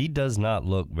there, he does not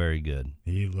look very good.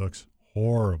 He looks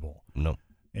horrible. No.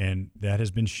 And that has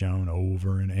been shown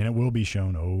over and it will be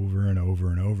shown over and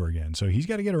over and over again. So he's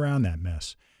got to get around that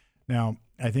mess. Now,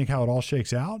 I think how it all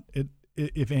shakes out,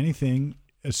 if anything,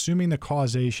 assuming the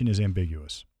causation is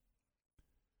ambiguous,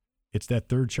 it's that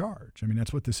third charge. I mean,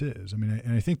 that's what this is. I mean,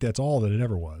 and I think that's all that it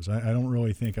ever was. I don't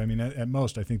really think, I mean, at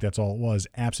most, I think that's all it was,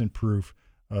 absent proof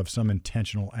of some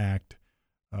intentional act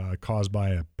caused by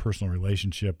a personal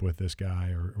relationship with this guy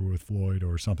or with Floyd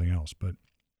or something else. But,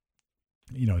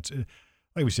 it's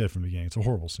like we said from the beginning, it's a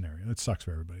horrible scenario. It sucks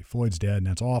for everybody. Floyd's dead, and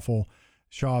that's awful.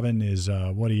 Chauvin is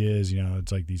what he is.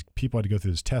 It's like these people had to go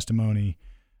through this testimony.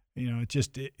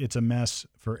 It's a mess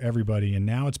for everybody. And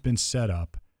now it's been set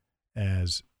up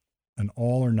as an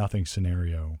all or nothing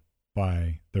scenario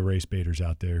by the race baiters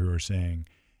out there who are saying,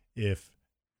 if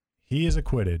he is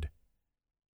acquitted,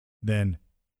 then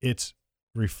it's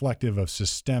reflective of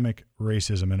systemic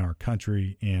racism in our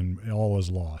country and all is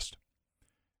lost.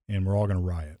 And we're all going to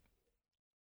riot.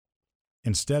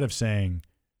 Instead of saying,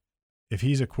 if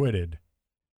he's acquitted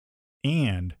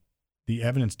and the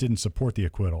evidence didn't support the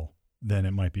acquittal, then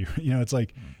it might be, it's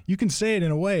like you can say it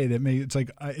in a way that it's like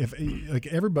if like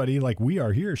everybody like we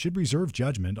are here should reserve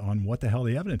judgment on what the hell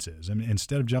the evidence is. I mean,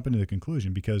 instead of jumping to the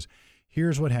conclusion, because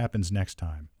here's what happens next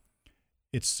time.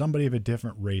 It's somebody of a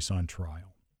different race on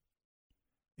trial.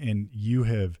 And you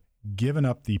have given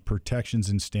up the protections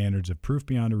and standards of proof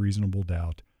beyond a reasonable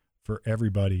doubt for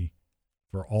everybody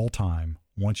for all time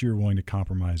once you're willing to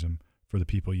compromise them for the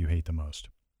people you hate the most.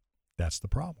 That's the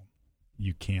problem.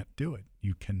 You can't do it.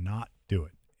 You cannot do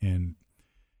it. And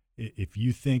if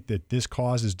you think that this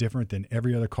cause is different than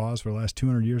every other cause for the last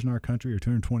 200 years in our country or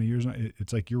 220 years,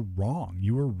 it's like you're wrong.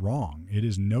 You are wrong. It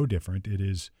is no different. It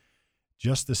is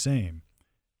just the same.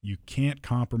 You can't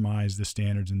compromise the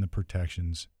standards and the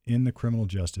protections in the criminal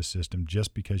justice system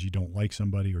just because you don't like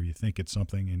somebody or you think it's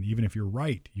something. And even if you're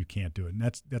right, you can't do it. And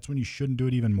that's when you shouldn't do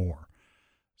it even more.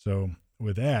 So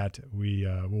with that,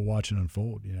 we'll watch it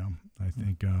unfold. I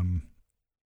think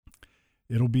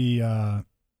it'll be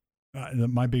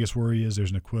my biggest worry is there's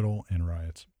an acquittal and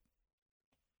riots.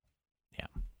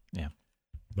 Yeah.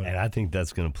 But And I think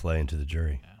that's going to play into the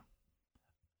jury.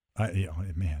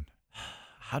 man.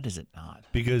 How does it not?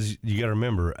 Because you got to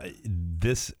remember,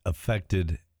 this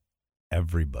affected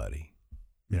everybody.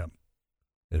 Yeah.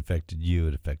 It affected you.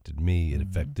 It affected me. It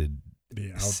affected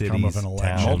The outcome cities, of an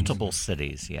election. towns. Multiple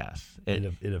cities, yes.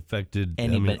 It affected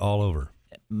Anybody- all over.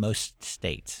 Most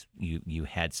states, you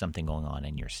had something going on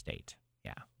in your state.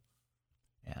 Yeah.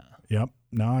 Yep.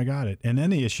 No, I got it. And then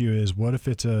the issue is, what if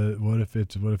it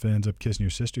ends up kissing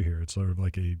your sister here? It's sort of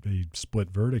like a split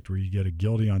verdict where you get a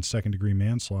guilty on second-degree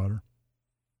manslaughter,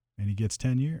 and he gets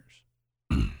 10 years.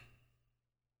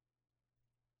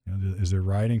 Is there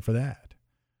rioting for that?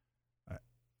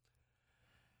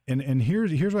 And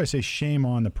here's why I say shame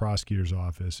on the prosecutor's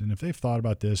office. And if they've thought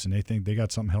about this and they think they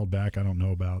got something held back I don't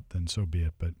know about, then so be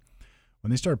it. But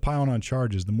when they start piling on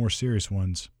charges, the more serious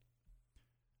ones,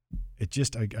 I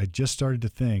just started to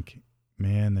think,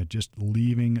 man, that just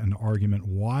leaving an argument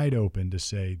wide open to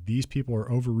say these people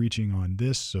are overreaching on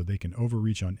this so they can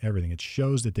overreach on everything. It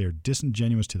shows that they're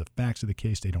disingenuous to the facts of the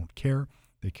case. They don't care.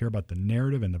 They care about the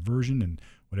narrative and the version and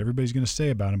what everybody's going to say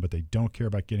about them, but they don't care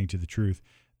about getting to the truth.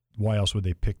 Why else would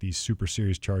they pick these super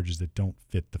serious charges that don't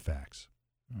fit the facts?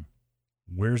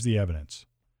 Where's the evidence?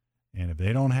 And if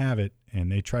they don't have it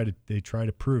and they try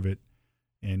to prove it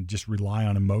and just rely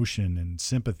on emotion and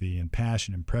sympathy and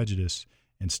passion and prejudice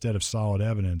instead of solid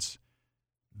evidence,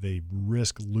 they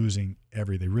risk losing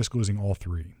They risk losing all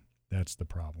three. That's the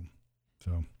problem.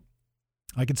 So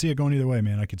I could see it going either way,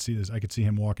 man. I could see this. I could see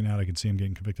him walking out. I could see him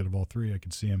getting convicted of all three. I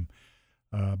could see him.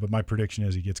 But my prediction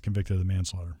is he gets convicted of the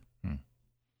manslaughter.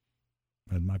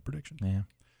 That's my prediction. Yeah.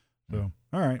 So,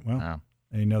 all right. Well,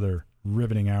 another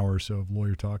riveting hour or so of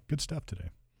lawyer talk. Good stuff today,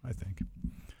 I think.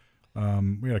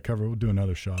 We got to cover. We'll do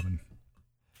another Chauvin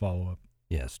follow-up.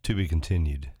 Yes, to be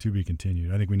continued. To be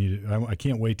continued. I think we need it. I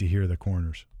can't wait to hear the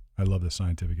coroners. I love the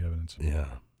scientific evidence. Yeah.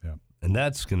 Yeah. And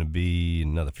that's going to be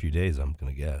another few days, I'm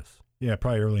going to guess. Yeah,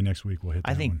 probably early next week we'll hit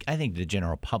that one. I think the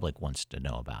general public wants to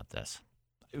know about this.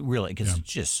 Really, because there's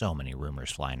just so many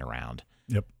rumors flying around.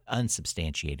 Yep.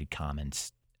 Unsubstantiated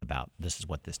comments about this is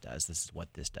what this does. This is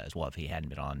what this does. Well, if he hadn't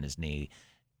been on his knee,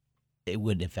 it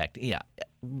wouldn't affect. Yeah.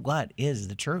 What is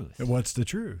the truth? What's the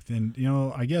truth? And,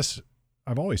 I guess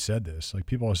I've always said this. Like,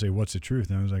 people always say, what's the truth?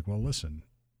 And I was like, well, listen,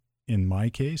 in my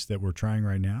case that we're trying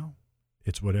right now,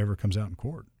 it's whatever comes out in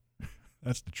court.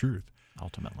 That's the truth.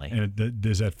 Ultimately. And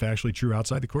is that factually true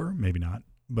outside the courtroom? Maybe not.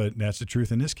 But that's the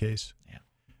truth in this case. Yeah.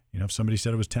 If somebody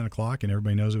said it was 10 o'clock and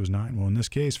everybody knows it was 9, well, in this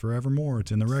case, forevermore,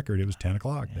 it's in the record. It was 10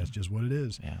 o'clock. Yeah. That's just what it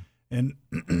is. Yeah. And,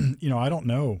 I don't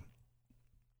know.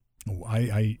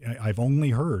 I've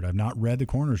only heard, I've not read the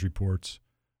coroner's reports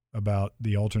about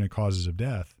the alternate causes of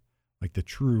death, like the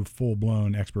true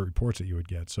full-blown expert reports that you would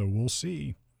get. So we'll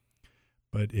see.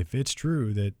 But if it's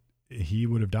true that he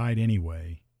would have died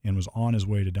anyway and was on his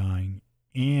way to dying,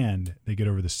 and they get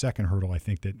over the second hurdle, I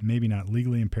think that maybe not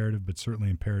legally imperative, but certainly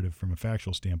imperative from a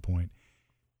factual standpoint,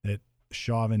 that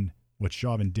what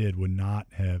Chauvin did would not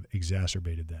have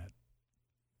exacerbated that.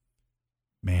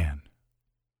 Man,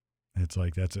 it's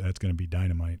like that's going to be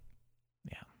dynamite.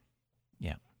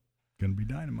 Yeah. Going to be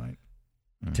dynamite.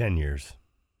 10 years,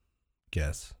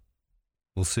 guess.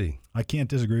 We'll see. I can't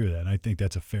disagree with that. I think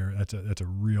that's a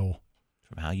real.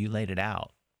 From how you laid it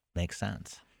out, makes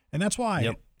sense. And that's why.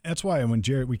 Yep. That's why when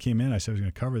we came in, I said I was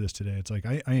going to cover this today. It's like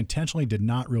I intentionally did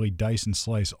not really dice and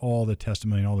slice all the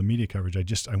testimony and all the media coverage.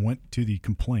 I went to the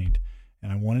complaint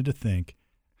and I wanted to think,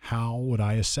 how would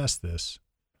I assess this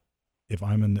if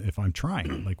I'm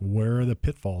trying? Like, where are the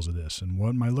pitfalls of this and what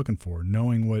am I looking for?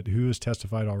 Knowing who has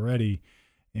testified already,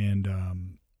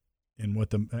 and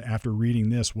and after reading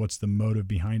this, what's the motive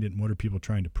behind it and what are people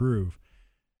trying to prove?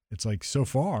 It's like, so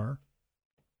far,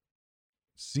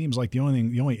 seems like the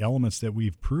only elements that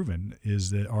we've proven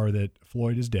are that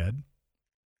Floyd is dead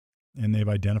and they've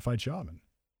identified Chauvin.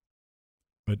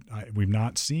 But we've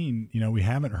not seen, we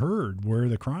haven't heard where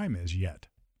the crime is yet.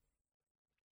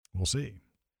 We'll see.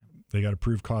 They got to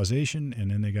prove causation, and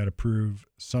then they got to prove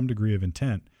some degree of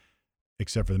intent.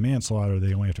 Except for the manslaughter,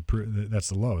 they only have to prove, that's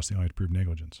the lowest. They only have to prove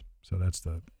negligence. So that's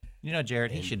the.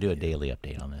 Jared, he should do a daily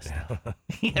update on this.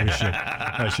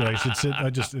 I should sit.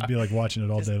 It'd be like watching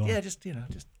it all day long. Yeah, just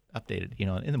update it.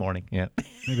 In the morning. Yeah.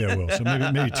 Maybe I will. So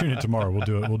maybe tune in tomorrow.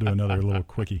 We'll do another little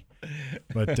quickie.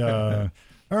 But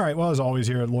all right. Well, as always,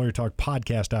 here at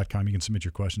LawyerTalkPodcast.com, you can submit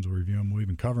your questions. We'll review them. We'll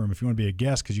even cover them. If you want to be a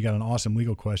guest because you got an awesome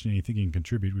legal question and you think you can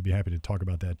contribute, we'd be happy to talk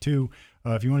about that too.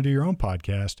 If you want to do your own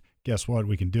podcast, guess what?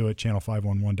 We can do it.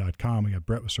 Channel511.com. We got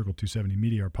Brett with Circle 270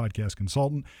 Media, our podcast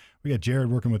consultant. We got Jared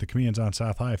working with the Comedians on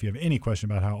South High. If you have any question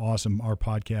about how awesome our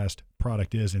podcast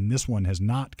product is, and this one has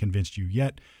not convinced you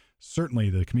yet, certainly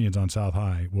the Comedians on South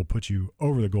High will put you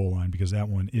over the goal line because that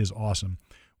one is awesome.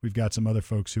 We've got some other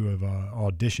folks who have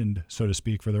auditioned, so to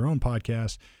speak, for their own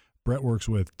podcasts. Brett works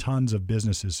with tons of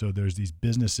businesses. So there's these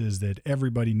businesses that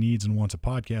everybody needs and wants a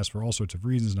podcast for all sorts of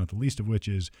reasons, not the least of which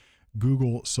is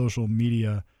Google social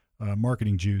media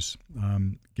marketing juice.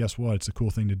 Guess what? It's a cool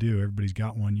thing to do. Everybody's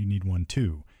got one. You need one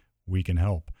too. We can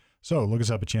help. So look us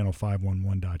up at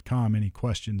channel511.com. Any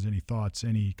questions, any thoughts,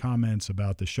 any comments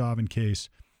about the Chauvin case,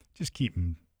 just keep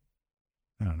them,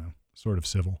 sort of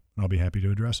civil, and I'll be happy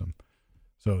to address them.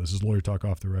 So this is Lawyer Talk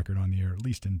Off the Record on the air, at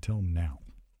least until now.